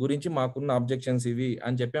ఇంటర్ప్రిటేషన్ గురించి మాకున్న ఆబ్జెక్షన్స్ ఇవి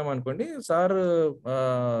అని చెప్పామనుకోండి, సార్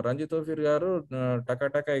రంజిత్ ఓఫీర్ గారు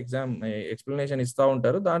టకా ఎక్స్ప్లెనేషన్ ఇస్తూ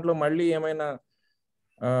ఉంటారు. దాంట్లో మళ్ళీ ఏమైనా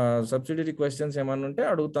సబ్సిడరీ క్వశ్చన్స్ ఏమైనా ఉంటే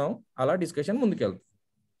అడుగుతాం. అలా డిస్కషన్ ముందుకెళ్తాం.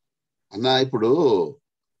 అన్న ఇప్పుడు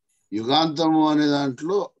యుగాంతము అనే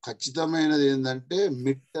దాంట్లో ఖచ్చితమైనది ఏంటంటే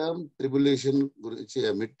మిడ్ టర్మ్ ట్రిబులేషన్ గురించి,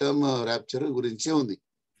 మిడ్ టర్మ్ ర్యాప్చర్ గురించే ఉంది.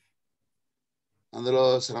 అందులో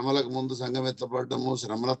శ్రమలకు ముందు సంఘం ఎత్తపడటము,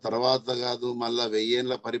 శ్రమల తర్వాత కాదు, మళ్ళా 1000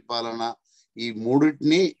 ఏళ్ల పరిపాలన, ఈ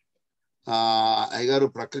మూడింటిని అయ్యగారు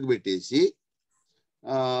ప్రక్కకు పెట్టేసి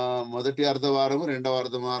మొదటి అర్ధవారం రెండవ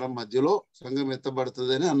అర్ధవారం మధ్యలో సంఘం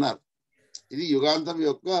ఎత్తబడుతుంది అని అన్నారు. ఇది యుగాంతం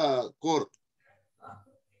యొక్క కోర్,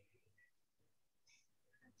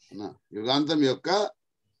 యుగాంతం యొక్క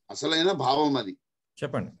అసలైన భావం అది.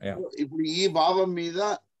 చెప్పండి. ఇప్పుడు ఈ భావం మీద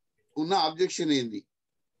ఉన్న ఆబ్జెక్షన్ ఏంది?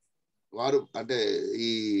 వారు అంటే ఈ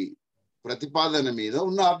ప్రతిపాదన మీద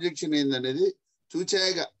ఉన్న ఆబ్జెక్షన్ ఏందనేది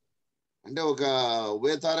చూచాయిగా, అంటే ఒక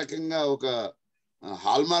ఉభయతారకంగా ఒక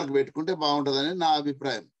హాల్ మార్క్ పెట్టుకుంటే బాగుంటుందని నా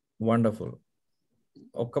అభిప్రాయం. వండర్ఫుల్.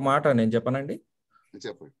 ఒక్క మాట నేను చెప్పనండి.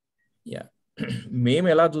 చెప్పండి. మేము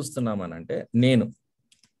ఎలా చూస్తున్నామనంటే, నేను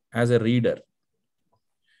యాజ్ ఎ రీడర్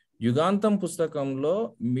యుగాంతం పుస్తకంలో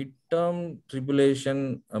mid term tribulation,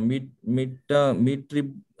 mid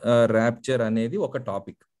ట్రిబ్ rapture అనేది ఒక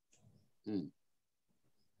టాపిక్.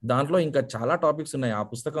 దాంట్లో ఇంకా చాలా టాపిక్స్ ఉన్నాయి ఆ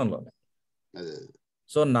పుస్తకంలోనే.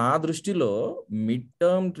 సో నా దృష్టిలో mid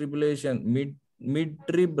term tribulation, mid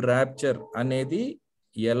ట్రిబ్ rapture అనేది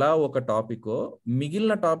ఎలా ఒక టాపికో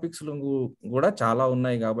మిగిలిన టాపిక్స్ కూడా చాలా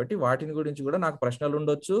ఉన్నాయి కాబట్టి వాటిని గురించి కూడా నాకు ప్రశ్నలు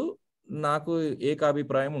ఉండొచ్చు, నాకు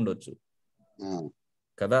ఏకాభిప్రాయం ఉండొచ్చు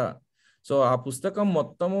కదా. సో ఆ పుస్తకం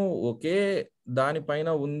మొత్తము ఒకే దానిపైన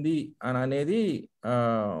ఉంది అని అనేది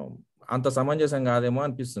అంత సమంజసం కాదేమో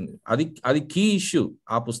అనిపిస్తుంది. అది కీ ఇష్యూ,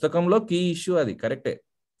 ఆ పుస్తకంలో కీ ఇష్యూ, అది కరెక్టే.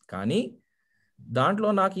 కానీ దాంట్లో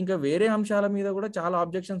నాకు ఇంకా వేరే అంశాల మీద కూడా చాలా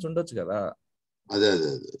ఆబ్జెక్షన్స్ ఉండొచ్చు కదా.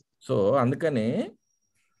 సో అందుకనే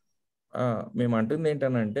మేము అంటుంది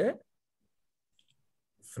ఏంటనంటే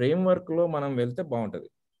ఫ్రేమ్వర్క్ లో మనం వెళ్తే బాగుంటుంది,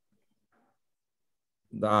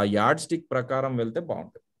 ఆ యార్డ్ స్టిక్ ప్రకారం వెళ్తే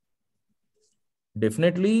బాగుంటుంది.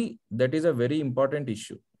 Definitely that is a very important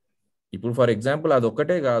issue. ఇప్పుడు ఫర్ ఎగ్జాంపుల్ అది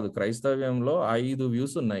ఒక్కటే కాదు, క్రైస్తవ్యంలో 5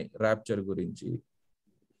 వ్యూస్ ఉన్నాయి ర్యాప్చర్ గురించి.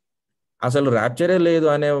 అసలు ర్యాప్చరే లేదు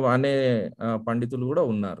అనే పండితులు కూడా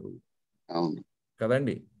ఉన్నారు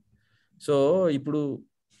కదండి. సో ఇప్పుడు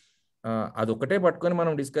అదొక్కటే పట్టుకొని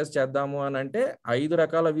మనం డిస్కస్ చేద్దాము అని అంటే 5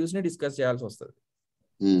 రకాల వ్యూస్ ని డిస్కస్ చేయాల్సి వస్తుంది.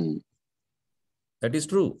 That is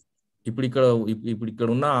true. ఇప్పుడు ఇక్కడ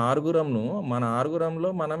ఉన్న మన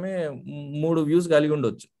ఆరుగురంలో మనమే 3 వ్యూస్ కలిగి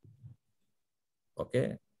ఉండొచ్చు. ఓకే,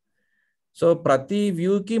 సో ప్రతి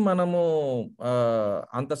వ్యూకి మనము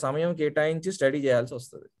అంత సమయం కేటాయించి స్టడీ చేయాల్సి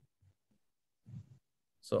వస్తుంది.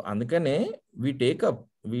 సో అందుకనే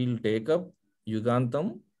వీల్ టేకప్ యుగాంతం.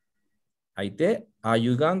 అయితే ఆ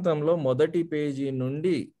యుగాంతంలో మొదటి పేజీ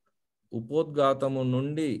నుండి ఉపోద్ఘాతము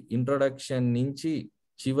నుండి ఇంట్రొడక్షన్ నుంచి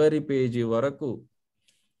చివరి పేజీ వరకు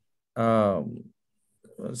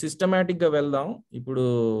సిస్టమేటిక్గా వెళ్దాం. ఇప్పుడు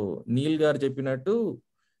నీల్ గారు చెప్పినట్టు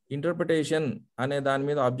ఇంటర్ప్రిటేషన్ అనే దాని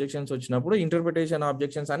మీద ఆబ్జెక్షన్స్ వచ్చినప్పుడు ఇంటర్ప్రిటేషన్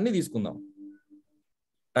ఆబ్జెక్షన్స్ అన్ని తీసుకుందాం.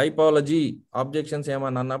 టైపాలజీ ఆబ్జెక్షన్స్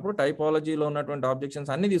ఏమన్నా అన్నప్పుడు టైపాలజీలో ఉన్నటువంటి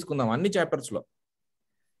ఆబ్జెక్షన్స్ అన్ని తీసుకుందాం అన్ని చాప్టర్స్లో.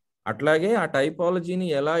 అట్లాగే ఆ టైపాలజీని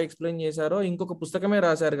ఎలా ఎక్స్ప్లెయిన్ చేశారో ఇంకొక పుస్తకమే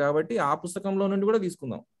రాశారు కాబట్టి ఆ పుస్తకంలో నుండి కూడా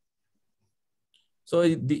తీసుకుందాం. సో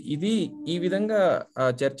ఇది ఈ విధంగా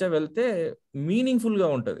చర్చ వెళ్తే మీనింగ్ఫుల్గా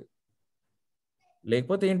ఉంటుంది.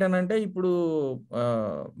 లేకపోతే ఏంటనంటే ఇప్పుడు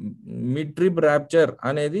మిడ్ ట్రిప్ ర్యాప్చర్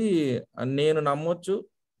అనేది నేను నమ్మొచ్చు,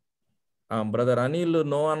 బ్రదర్ అనిల్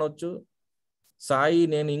నో అనొచ్చు, సాయి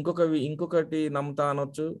నేను ఇంకొకటి నమ్ముతా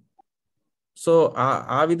అనొచ్చు. సో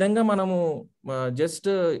ఆ విధంగా మనము జస్ట్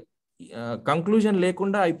కంక్లూజన్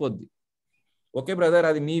లేకుండా అయిపోద్ది. ఓకే బ్రదర్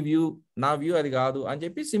అది మీ వ్యూ, నా వ్యూ అది కాదు అని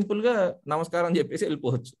చెప్పి సింపుల్గా నమస్కారం చెప్పేసి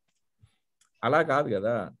వెళ్ళిపోవచ్చు. అలా కాదు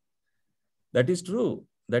కదా. That is true,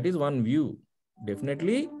 that is one view,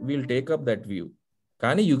 definitely wheel take up that view.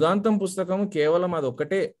 కానీ యుగాంతం పుస్తకం కేవలం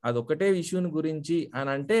అదొక్కటే ఇష్యూని గురించి అని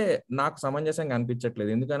అంటే నాకు సమంజసంగా అనిపించట్లేదు.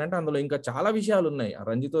 ఎందుకంటే అందులో ఇంకా చాలా విషయాలు ఉన్నాయి.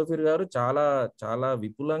 రంజిత్ తోఫీర్ గారు చాలా చాలా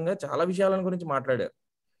విపులంగా చాలా విషయాల గురించి మాట్లాడారు.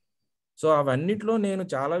 సో అవన్నిట్లో నేను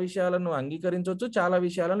చాలా విషయాలను అంగీకరించవచ్చు, చాలా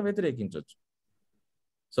విషయాలను వ్యతిరేకించవచ్చు.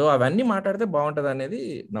 సో అవన్నీ మాట్లాడితే బాగుంటది అనేది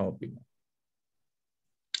నా ఒపీనియన్.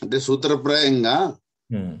 అంటే సూత్రప్రాయంగా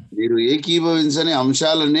మీరు ఏకీభవించని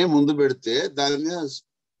అంశాలనే ముందు పెడితే దాని మీద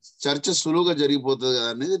చర్చ సులువుగా జరిగిపోతుంది కదా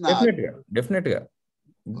అనేది డెఫినెట్గా.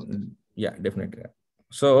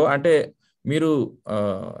 సో అంటే మీరు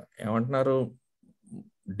ఏమంటున్నారు,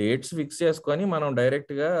 డేట్స్ ఫిక్స్ చేసుకొని మనం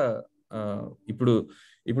డైరెక్ట్గా ఇప్పుడు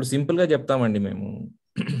సింపుల్గా చెప్తామండి. మేము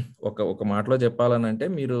ఒక మాటలో చెప్పాలనంటే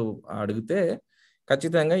మీరు అడిగితే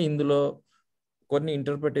ఖచ్చితంగా ఇందులో కొన్ని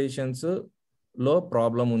ఇంటర్ప్రిటేషన్స్ లో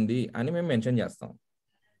ప్రాబ్లం ఉంది అని మేము మెన్షన్ చేస్తాం.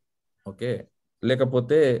 ఓకే,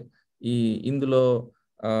 లేకపోతే ఇందులో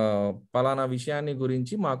పలానా విషయాన్ని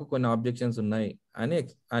గురించి మాకు కొన్ని ఆబ్జెక్షన్స్ ఉన్నాయి అని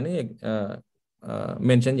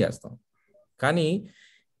మెన్షన్ చేస్తాం. కానీ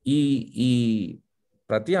ఈ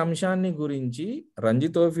ప్రతి అంశాన్ని గురించి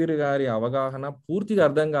రంజిత్ తోఫీర్ గారి అవగాహన పూర్తిగా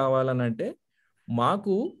అర్థం కావాలనంటే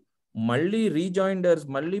మాకు మళ్ళీ రీజాయిండర్స్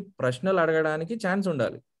మళ్ళీ ప్రశ్నలు అడగడానికి ఛాన్స్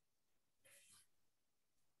ఉండాలి.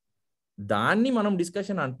 దాన్ని మనం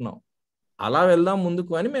డిస్కషన్ అంటున్నాం. అలా వెళ్దాం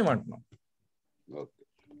ముందుకు అని మేము అంటున్నాం.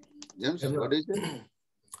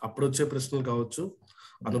 అప్పుడు వచ్చే ప్రశ్నలు కావచ్చు,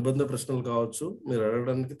 అనుబంధ ప్రశ్నలు కావచ్చు, మీరు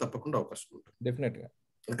అడగడానికి తప్పకుండా అవకాశం ఉంటుంది. డెఫినెట్ గా,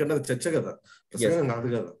 ఎందుకంటే అది చర్చ కదా, ప్రశ్న కాదు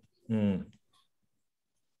కదా.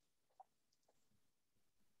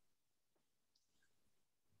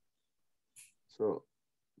 సో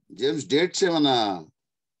జేమ్స్ డేట్స్ ఏమన్నా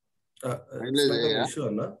ఇష్యూ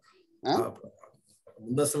అన్నా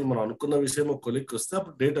ముందు అసలు మనం అనుకున్న విషయం ఒక కొలిక్కి వస్తే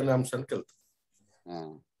అప్పుడు డేట్ అనే అంశానికి వెళ్తాం.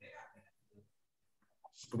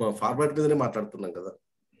 ఇప్పుడు మనం ఫార్మాట్ మీదనే మాట్లాడుతున్నాం కదా.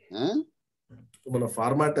 మన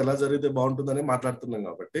ఫార్మాట్ ఎలా జరిగితే బాగుంటుందని మాట్లాడుతున్నాం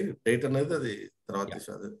కాబట్టి డేట్ అనేది అది తర్వాత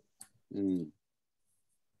విషయం.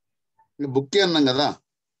 బుక్ అన్నాం కదా,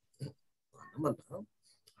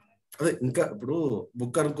 అదే ఇంకా ఇప్పుడు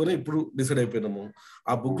బుక్ అనుకుని ఇప్పుడు డిసైడ్ అయిపోయినాము.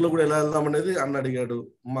 ఆ బుక్ లో కూడా ఎలా వెళ్దాం అనేది అన్న అడిగాడు,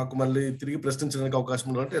 మాకు మళ్ళీ తిరిగి ప్రశ్నించడానికి అవకాశం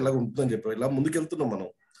ఉందంటే ఎలా ఉంటుందని చెప్పాం. ఇలా ముందుకెళ్తున్నాం మనం.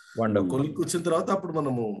 కొలిక్కి వచ్చిన తర్వాత అప్పుడు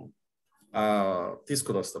మనము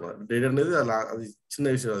తీసుకొని వస్తాం. డేట్ అనేది అలా అది చిన్న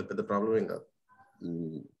విషయం, అది పెద్ద ప్రాబ్లం ఏం కాదు.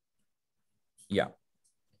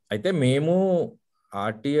 అయితే మేము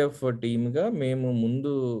ఆర్టీఎఫ్ టీమ్గా మేము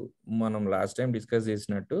ముందు మనం లాస్ట్ టైం డిస్కస్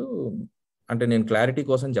చేసినట్టు, అంటే నేను క్లారిటీ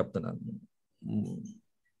కోసం చెప్తున్నాను,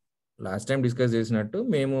 లాస్ట్ టైం డిస్కస్ చేసినట్టు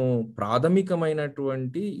మేము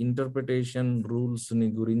ప్రాథమికమైనటువంటి ఇంటర్ప్రిటేషన్ రూల్స్ని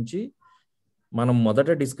గురించి మనం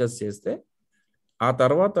మొదట డిస్కస్ చేస్తే ఆ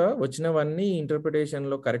తర్వాత వచ్చినవన్నీ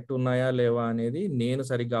ఇంటర్ప్రిటేషన్లో కరెక్ట్ ఉన్నాయా లేవా అనేది నేను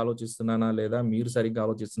సరిగ్గా ఆలోచిస్తున్నానా లేదా, మీరు సరిగ్గా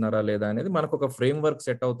ఆలోచిస్తున్నారా లేదా అనేది మనకు ఒక ఫ్రేమ్ వర్క్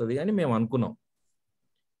సెట్ అవుతుంది అని మేము అనుకున్నాం.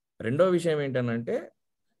 రెండో విషయం ఏంటంటే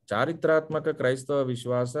చారిత్రాత్మక క్రైస్తవ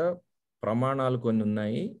విశ్వాస ప్రమాణాలు కొన్ని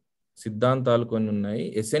ఉన్నాయి, సిద్ధాంతాలు కొన్ని ఉన్నాయి,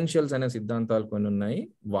 ఎసెన్షియల్స్ అనే సిద్ధాంతాలు కొన్ని ఉన్నాయి.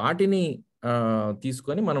 వాటిని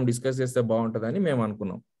తీసుకొని మనం డిస్కస్ చేస్తే బాగుంటుందని మేము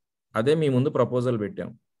అనుకున్నాం. అదే మీ ముందు ప్రపోజల్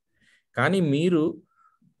పెట్టాం. కానీ మీరు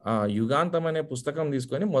యుగాంతం అనే పుస్తకం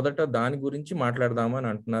తీసుకొని మొదట దాని గురించి మాట్లాడదామని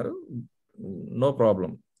అంటున్నారు. నో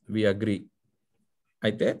ప్రాబ్లం, వి అగ్రీ.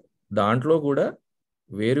 అయితే దాంట్లో కూడా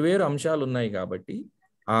వేరువేరు అంశాలు ఉన్నాయి కాబట్టి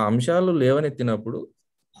ఆ అంశాలు లేవనెత్తినప్పుడు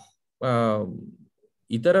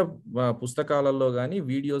ఇతర పుస్తకాలలో కానీ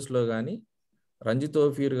వీడియోస్లో కానీ రంజిత్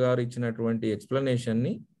తోఫీర్ గారు ఇచ్చినటువంటి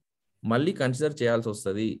ఎక్స్ప్లెనేషన్ని మళ్ళీ కన్సిడర్ చేయాల్సి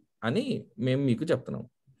వస్తుంది అని మేము మీకు చెప్తున్నాం.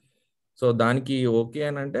 సో దానికి ఓకే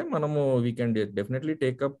అని అంటే మనము we can definitely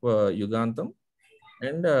take up యుగాంతం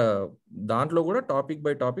and దాంట్లో కూడా టాపిక్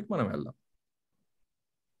బై టాపిక్ మనం వెళ్దాం.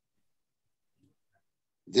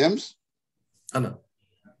 జేమ్స్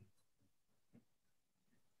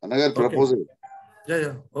అన్నగారు ప్రపోజల్.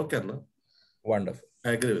 ఓకే అన్న, wonderful,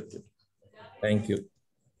 I agree with you. Thank you.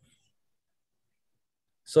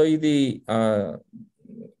 So ఇది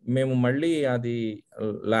మేము మళ్ళీ అది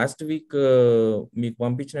లాస్ట్ వీక్ మీకు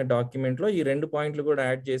పంపించిన డాక్యుమెంట్లో ఈ 2 పాయింట్లు కూడా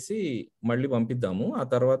యాడ్ చేసి మళ్ళీ పంపిద్దాము. ఆ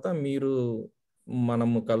తర్వాత మీరు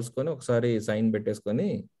మనము కలుసుకొని ఒకసారి సైన్ పెట్టేసుకొని,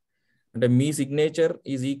 అంటే మీ signature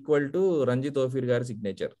is equal to Ranjith ఓఫీర్ గారి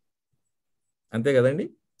సిగ్నేచర్, అంతే కదండి?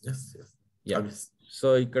 సో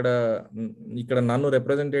ఇక్కడ నన్ను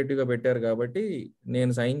రిప్రజెంటేటివ్ గా పెట్టారు కాబట్టి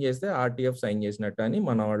నేను సైన్ చేస్తే ఆర్టీఎఫ్ సైన్ చేసినట్టు అని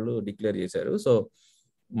మన వాళ్ళు డిక్లేర్ చేశారు. సో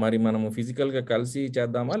మరి మనము ఫిజికల్ గా కలిసి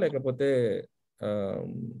చేద్దామా, లేకపోతే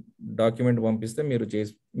డాక్యుమెంట్ పంపిస్తే మీరు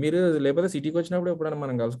లేకపోతే సిటీకి వచ్చినప్పుడు ఎప్పుడైనా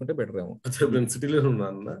మనం కలుసుకుంటే బెటర్ ఏమో.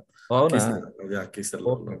 అవునా,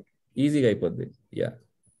 ఈజీగా అయిపోద్ది. యా,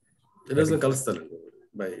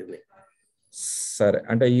 సరే.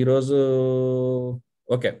 అంటే ఈరోజు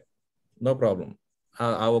ఓకే, నో ప్రాబ్లం.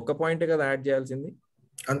 ఆ ఒక్క పాయింట్ కదా యాడ్ చేయాల్సింది,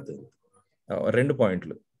 అంతే. 2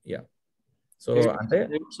 పాయింట్లు. యా, సో అంటే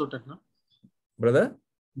బ్రదర్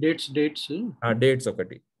డేట్స్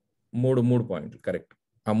ఒకటి 3 పాయింట్లు కరెక్ట్.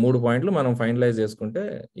 ఆ 3 పాయింట్లు మనం ఫైనలైజ్ చేసుకుంటే,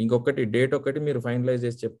 ఇంకొకటి డేట్ ఒకటి మీరు ఫైనలైజ్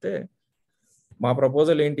చేసి చెప్తే, మా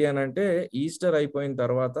ప్రపోజల్ ఏంటి అని అంటే ఈస్టర్ అయిపోయిన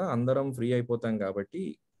తర్వాత అందరం ఫ్రీ అయిపోతాం కాబట్టి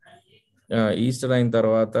ఈస్టర్ అయిన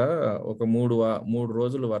తర్వాత ఒక 3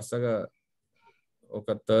 రోజులు వరుసగా ఒక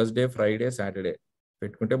థర్స్డే, ఫ్రైడే, సాటర్డే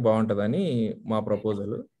పెట్టుకుంటే బాగుంటుందని మా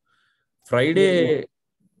ప్రపోజల్.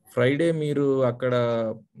 ఫ్రైడే మీరు అక్కడ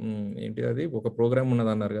ఏంటి అది ఒక ప్రోగ్రామ్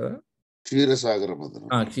ఉన్నది అన్నారు కదా,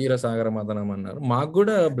 క్షీరసాగర మదనం అన్నారు. మాకు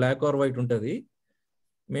కూడా బ్లాక్ ఆర్ వైట్ ఉంటుంది.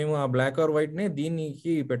 మేము ఆ బ్లాక్ ఆర్ వైట్ నే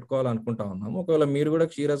దీనికి పెట్టుకోవాలనుకుంటా ఉన్నాము. ఒకవేళ మీరు కూడా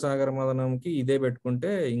క్షీరసాగర మదనంకి ఇదే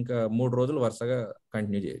పెట్టుకుంటే ఇంకా 3 రోజులు వరుసగా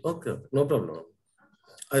కంటిన్యూ చేయొచ్చు. Okay, no problem.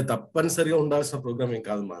 అది తప్పనిసరిగా ఉండాల్సిన ప్రోగ్రామ్ ఏం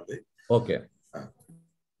కాదు మాది. ఓకే,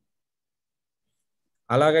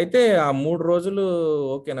 అలాగైతే ఆ 3 రోజులు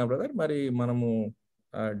ఓకేనా బ్రదర్? మరి మనము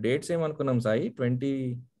డేట్స్ ఏమనుకున్నాం సాయి?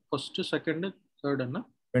 21st, 2nd, 3rd అన్న.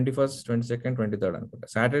 21st, 22nd, 23rd అనుకుంటా.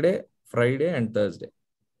 Saturday, Friday and Thursday.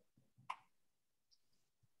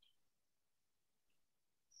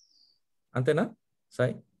 అంతేనా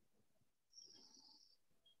సాయి?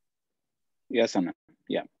 yes అన్న.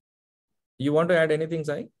 yeah, you want to add anything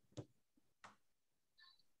Sai?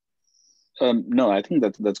 no, I think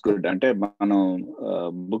that's good. అంటే మనం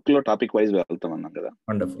బుక్ లో టాపిక్ వైజ్ వెళ్తాం అన్నాం కదా.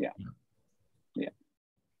 వండర్ఫుల్. yeah.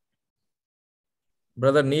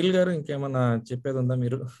 బ్రదర్ నీల్ గారు ఇంకేమన్నా చెప్పేది ఉందా?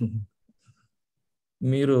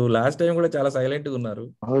 మీరు లాస్ట్ టైం కూడా చాలా సైలెంట్ గా ఉన్నారు.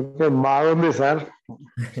 ఓకే, బాగుంది సార్.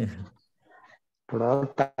 ఇప్పుడు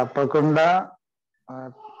తప్పకుండా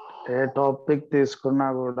ఏ టాపిక్ తీసుకున్నా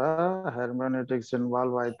కూడా హెర్మెనెటిక్స్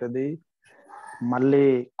ఇన్వాల్వ్ అవుతుంది. మళ్ళీ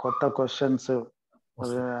కొత్త క్వశ్చన్స్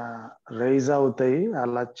రైజ్ అవుతాయి.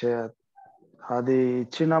 అలా అది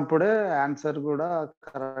ఇచ్చినప్పుడే ఆన్సర్ కూడా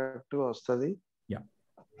కరెక్ట్ గా వస్తుంది.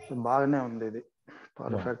 బాగానే ఉంది, ఇది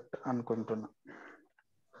పర్ఫెక్ట్ అనుకుంటున్నా.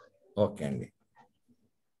 ఓకే అండి.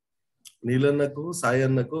 నీలన్నకు సాయి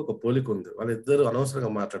అన్నకు ఒక పోలిక ఉంది. వాళ్ళిద్దరు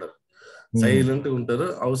అనవసరంగా మాట్లాడరు, సైలెంట్ ఉంటారు.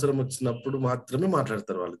 అవసరం వచ్చినప్పుడు మాత్రమే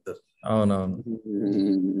మాట్లాడతారు వాళ్ళిద్దరు. అవునవును,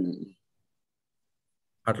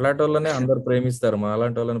 అట్లాంటి వాళ్ళనే అందరు ప్రేమిస్తారు, మా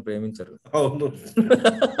అలాంటి వాళ్ళని ప్రేమించరు. అవును.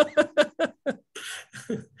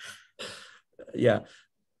 యా,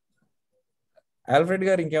 ఆల్ఫ్రెడ్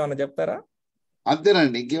గారు ఇంకేమన్నా చెప్తారా?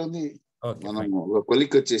 అంతేనండి, ఇంకేముంది, మనం ఒక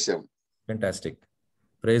కొలిక్ వచ్చేసాం. ఫెంటాస్టిక్,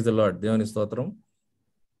 ప్రైజ్ ది లార్డ్, దేవుని స్తోత్రం.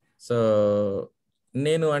 సో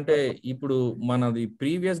నేను అంటే ఇప్పుడు మనది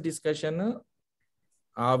ప్రీవియస్ డిస్కషన్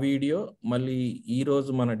ఆ వీడియో, మళ్ళీ ఈ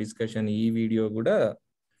రోజు మన డిస్కషన్ ఈ వీడియో కూడా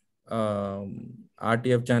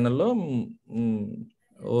ఆర్టీఎఫ్ ఛానల్లో,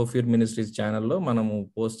 ఓఫీర్ మినిస్ట్రీస్ ఛానల్లో మనము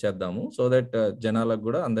పోస్ట్ చేద్దాము. సో దట్ జనాలకు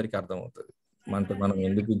కూడా అందరికి అర్థమవుతుంది మనం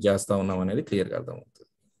ఎందుకు చేస్తా ఉన్నాం అనేది క్లియర్గా అర్థమవుతుంది.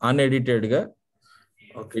 అన్ఎడిటెడ్ గా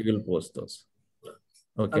పోస్ట్.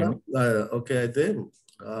 ఓకే ఓకే, అయితే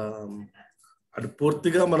అటు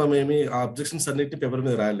పూర్తిగా మనం ఏమి ఆ అబ్జెక్షన్స్ అన్నిటి పేపర్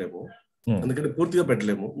మీద రాయలేము, ఎందుకంటే పూర్తిగా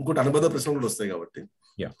పెట్టలేము. ఇంకోటి అనుబంధ ప్రశ్నలు కూడా వస్తాయి కాబట్టి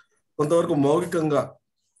కొంతవరకు మౌలికంగా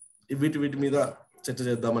వీటి మీద చర్చ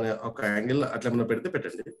చేద్దామనే ఒక యాంగిల్ అట్లా ఏమైనా పెడితే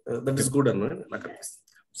పెట్టండి. దట్ ఈస్ గుడ్ అని నాకు అనిపిస్తుంది.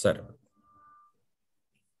 సరే,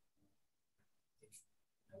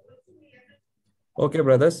 ఓకే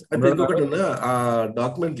బ్రదర్స్. ఇంకొకటి ఆ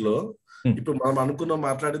డాక్యుమెంట్ లో ఇప్పుడు మనం అనుకున్న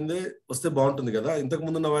మాట్లాడిందే వస్తే బాగుంటుంది కదా. ఇంతకు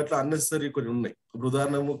ముందున్న వాటిలో అన్నెసరీ కొన్ని ఉన్నాయి. ఇప్పుడు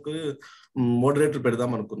ఉదాహరణకు మోడరేటర్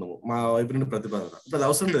పెడదాం అనుకున్నాము, మా వైపు నుండి ప్రతిపాదన. ఇప్పుడు అది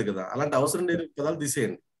అవసరం లేదు కదా. అలాంటి అవసరం లేని పదాలు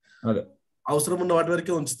తీసేయండి. అవసరం ఉన్న వాటి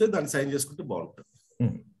వరకే ఉంచితే దాన్ని సైన్ చేసుకుంటే బాగుంటుంది.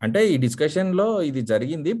 అంటే ఈ డిస్కషన్ లో ఇది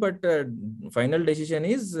జరిగింది, but final decision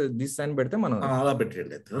is this అని పెడితే మనం అలా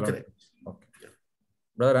పెట్టండి. ఓకే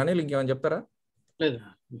బ్రదర్ అనిల్, ఇంకేమైనా చెప్తారా?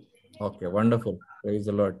 Okay, wonderful, praise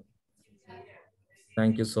the lord.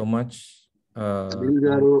 Thank you so much. Anil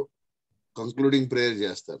గారు కంక్లూడింగ్ ప్రేయర్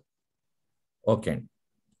చేస్తారు. ఓకే అండి.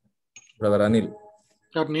 బ్రదర్ అనిల్.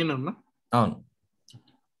 నేనన్నా? అవును.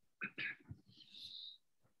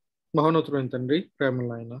 మహోన్నతుడైన తండ్రి,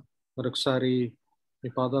 ప్రేమల ఆయన, మరొకసారి మీ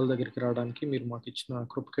పాదాల దగ్గరికి రావడానికి మీరు మాకు ఇచ్చిన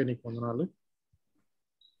కృపకే నీకు వందనాలు.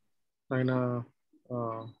 ఆయన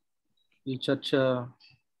ఈ చర్చ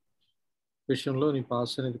విషయంలో నీ పాద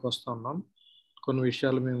సన్నిధికి వస్తూ ఉన్నాం. కొన్ని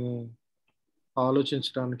విషయాలు మేము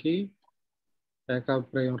ఆలోచించడానికి,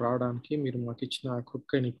 ఏకాభిప్రాయం రావడానికి మీరు మాకు ఇచ్చిన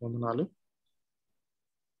కృపకే నీకు వందనాలు.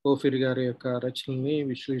 ఓఫీర్ గారి యొక్క రచనల్ని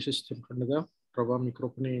విశ్లేషిస్తుండగా ప్రభా మీ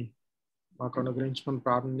కృపని మాకు అనుగ్రహించమని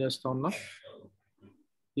ప్రార్థన చేస్తూ ఉన్నాం.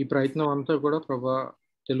 ఈ ప్రయత్నం అంతా కూడా ప్రభా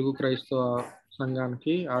తెలుగు క్రైస్తవ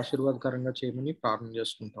సంఘానికి ఆశీర్వాదకరంగా చేయమని ప్రార్థన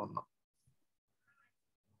చేసుకుంటూ ఉన్నాం.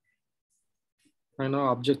 ఆయన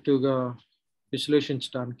ఆబ్జెక్టివ్గా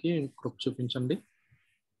విశ్లేషించడానికి కృప చూపించండి.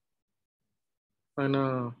 ఆయన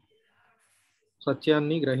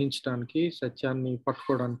సత్యాన్ని గ్రహించడానికి, సత్యాన్ని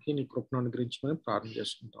పట్టుకోవడానికి నీ కృపను అనుగ్రహించమని ప్రార్థన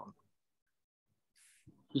చేసుకుంటా ఉన్నాం.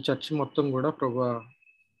 ఈ చర్చ మొత్తం కూడా ప్రభా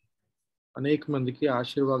అనేక మందికి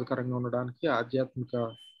ఆశీర్వాదకరంగా ఉండడానికి, ఆధ్యాత్మిక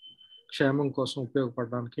క్షేమం కోసం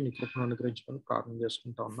ఉపయోగపడడానికి నీ కృపను అనుగ్రహించమని ప్రార్థన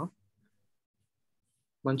చేసుకుంటా ఉన్నాం.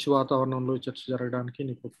 మంచి వాతావరణంలో ఈ చర్చ జరగడానికి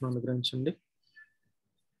నీ కృపను అనుగ్రహించండి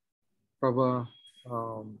ప్రభా.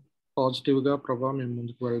 పాజిటివ్గా ప్రభా మేము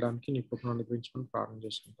ముందుకు వెళ్ళడానికి నీ కృపను అనుగ్రహించమని ప్రార్థన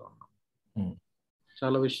చేసుకుంటా ఉన్నాం.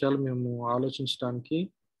 చాలా విషయాలు మేము ఆలోచించడానికి,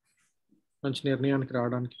 మంచి నిర్ణయానికి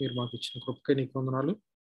రావడానికి మీరు మాకు ఇచ్చిన కృపకే నీకు వందనాలు.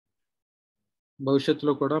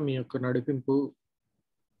 భవిష్యత్తులో కూడా మీ యొక్క నడిపింపు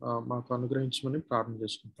మాకు అనుగ్రహించమని ప్రార్థన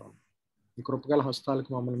చేసుకుంటాం. ఈ కృపగల హస్తాలకు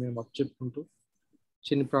మమ్మల్ని మేము అప్పచెప్పుకుంటూ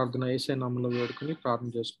చిన్న ప్రార్థన యేసయ్య నామములో వేడుకొని ప్రార్థన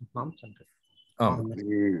చేసుకుంటున్నాం తండ్రి.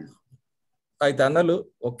 అయితే అన్నలు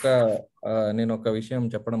నేను ఒక విషయం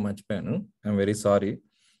చెప్పడం మర్చిపోయాను. I'm very sorry.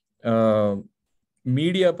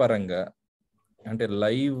 మీడియా పరంగా అంటే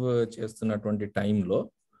లైవ్ చేస్తున్నటువంటి టైంలో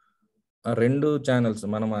 2 ఛానల్స్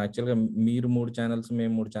మనం యాక్చువల్గా మీరు 3 ఛానల్స్,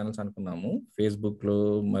 మేము 3 ఛానల్స్ అనుకున్నాము. ఫేస్బుక్లో,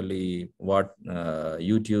 మళ్ళీ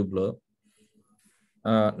యూట్యూబ్లో.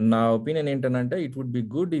 నా ఒపీనియన్ ఏంటంటే it would be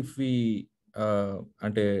good if we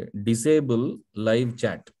అంటే డిసేబుల్ లైవ్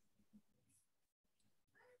చాట్.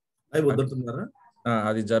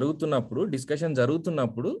 అది జరుగుతున్నప్పుడు, డిస్కషన్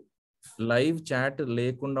జరుగుతున్నప్పుడు లైవ్ చాట్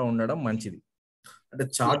లేకుండా ఉండడం మంచిది. అంటే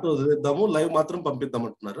చాట్ వదిలేద్దాము, లైవ్ మాత్రం పంపిద్దాం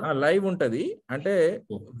అంటున్నారు. లైవ్ ఉంటది అంటే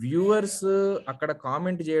వ్యూవర్స్ అక్కడ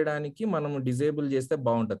కామెంట్ చేయడానికి మనం డిసేబుల్ చేస్తే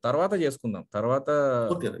బాగుంటది. తర్వాత చేసుకుందాం, తర్వాత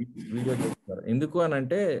వీడియో చేస్తారు. ఎందుకు అని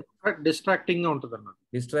అంటే డిస్ట్రాక్టింగ్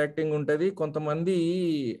ఉంటది. కొంతమంది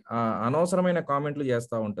అనవసరమైన కామెంట్లు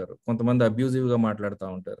చేస్తూ ఉంటారు, కొంతమంది అబ్యూజివ్ గా మాట్లాడుతూ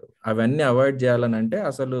ఉంటారు. అవన్నీ అవాయిడ్ చేయాలని అంటే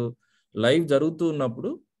అసలు లైవ్ జరుగుతూ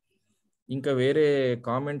ఉన్నప్పుడు ఇంకా వేరే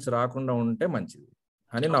కామెంట్స్ రాకుండా ఉంటే మంచిది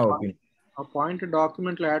అని నా ఒపీనియన్. ఆ పాయింట్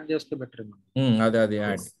డాక్యుమెంట్ లో యాడ్ చేస్తే బెటర్. అది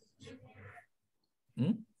యాడ్,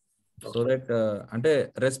 సో దట్ అంటే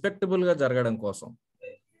రెస్పెక్టబుల్ గా జరగడం కోసం.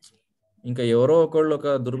 ఇంకా ఎవరో ఒకళ్ళు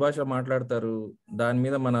ఒక దుర్భాష మాట్లాడతారు, దాని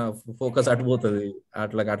మీద మన ఫోకస్ అటుపోతుంది.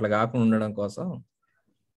 అట్లా కాకుండా ఉండడం కోసం.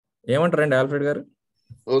 ఏమంటారండి ఆల్ఫ్రెడ్ గారు?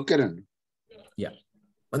 ఓకేనండి, యా,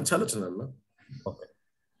 మంచి ఆలోచన. ఓకే,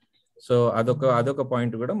 సో అదొక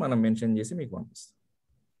పాయింట్ కూడా మనం మెన్షన్ చేసి మీకు పంపిస్తాం.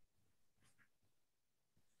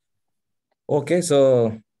 Okay, so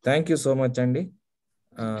thank you so much అండి.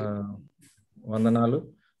 వందనాలు.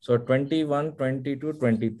 సో 21, 22,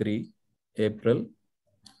 23 ఏప్రిల్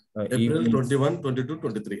 21, 22,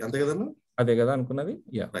 23 అంతే కదన్నా? అదే కదా అనుకున్నది.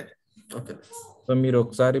 Yeah, okay. సో మీరు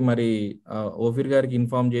ఒకసారి మరి ఓఫీర్ గారికి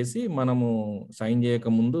ఇన్ఫార్మ్ చేసి మనము సైన్ చేయక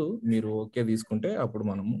ముందు మీరు ఓకే తీసుకుంటే అప్పుడు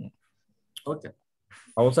మనము ఓకే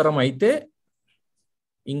అవసరం అయితే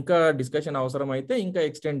ఇంకా డిస్కషన్ అవసరం అయితే ఇంకా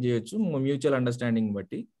ఎక్స్టెండ్ చేయొచ్చు మ్యూచువల్ అండర్స్టాండింగ్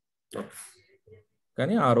బట్టి.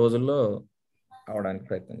 కానీ ఆ రోజుల్లో అవడానికి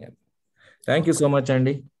ప్రయత్నం చేద్దాం. థ్యాంక్ యూ సో మచ్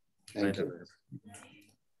అండి.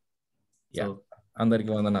 అందరికి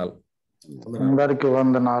వందనాలు. అందరికి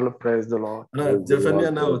వందనాలు. Praise the lord. జెఫన్యా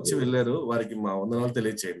అన్న వచ్చి వెళ్ళారు, వారికి మా వందనాలు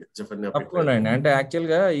తెలియచేయండి. జెఫన్యా తప్పకుండా అండి. అంటే యాక్చువల్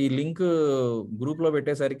గా ఈ లింక్ గ్రూప్ లో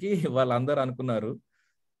పెట్టేసరికి వాళ్ళందరూ అనుకున్నారు,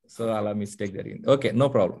 సో అలా మిస్టేక్ జరిగింది. Okay, no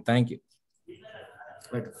problem. Thank you.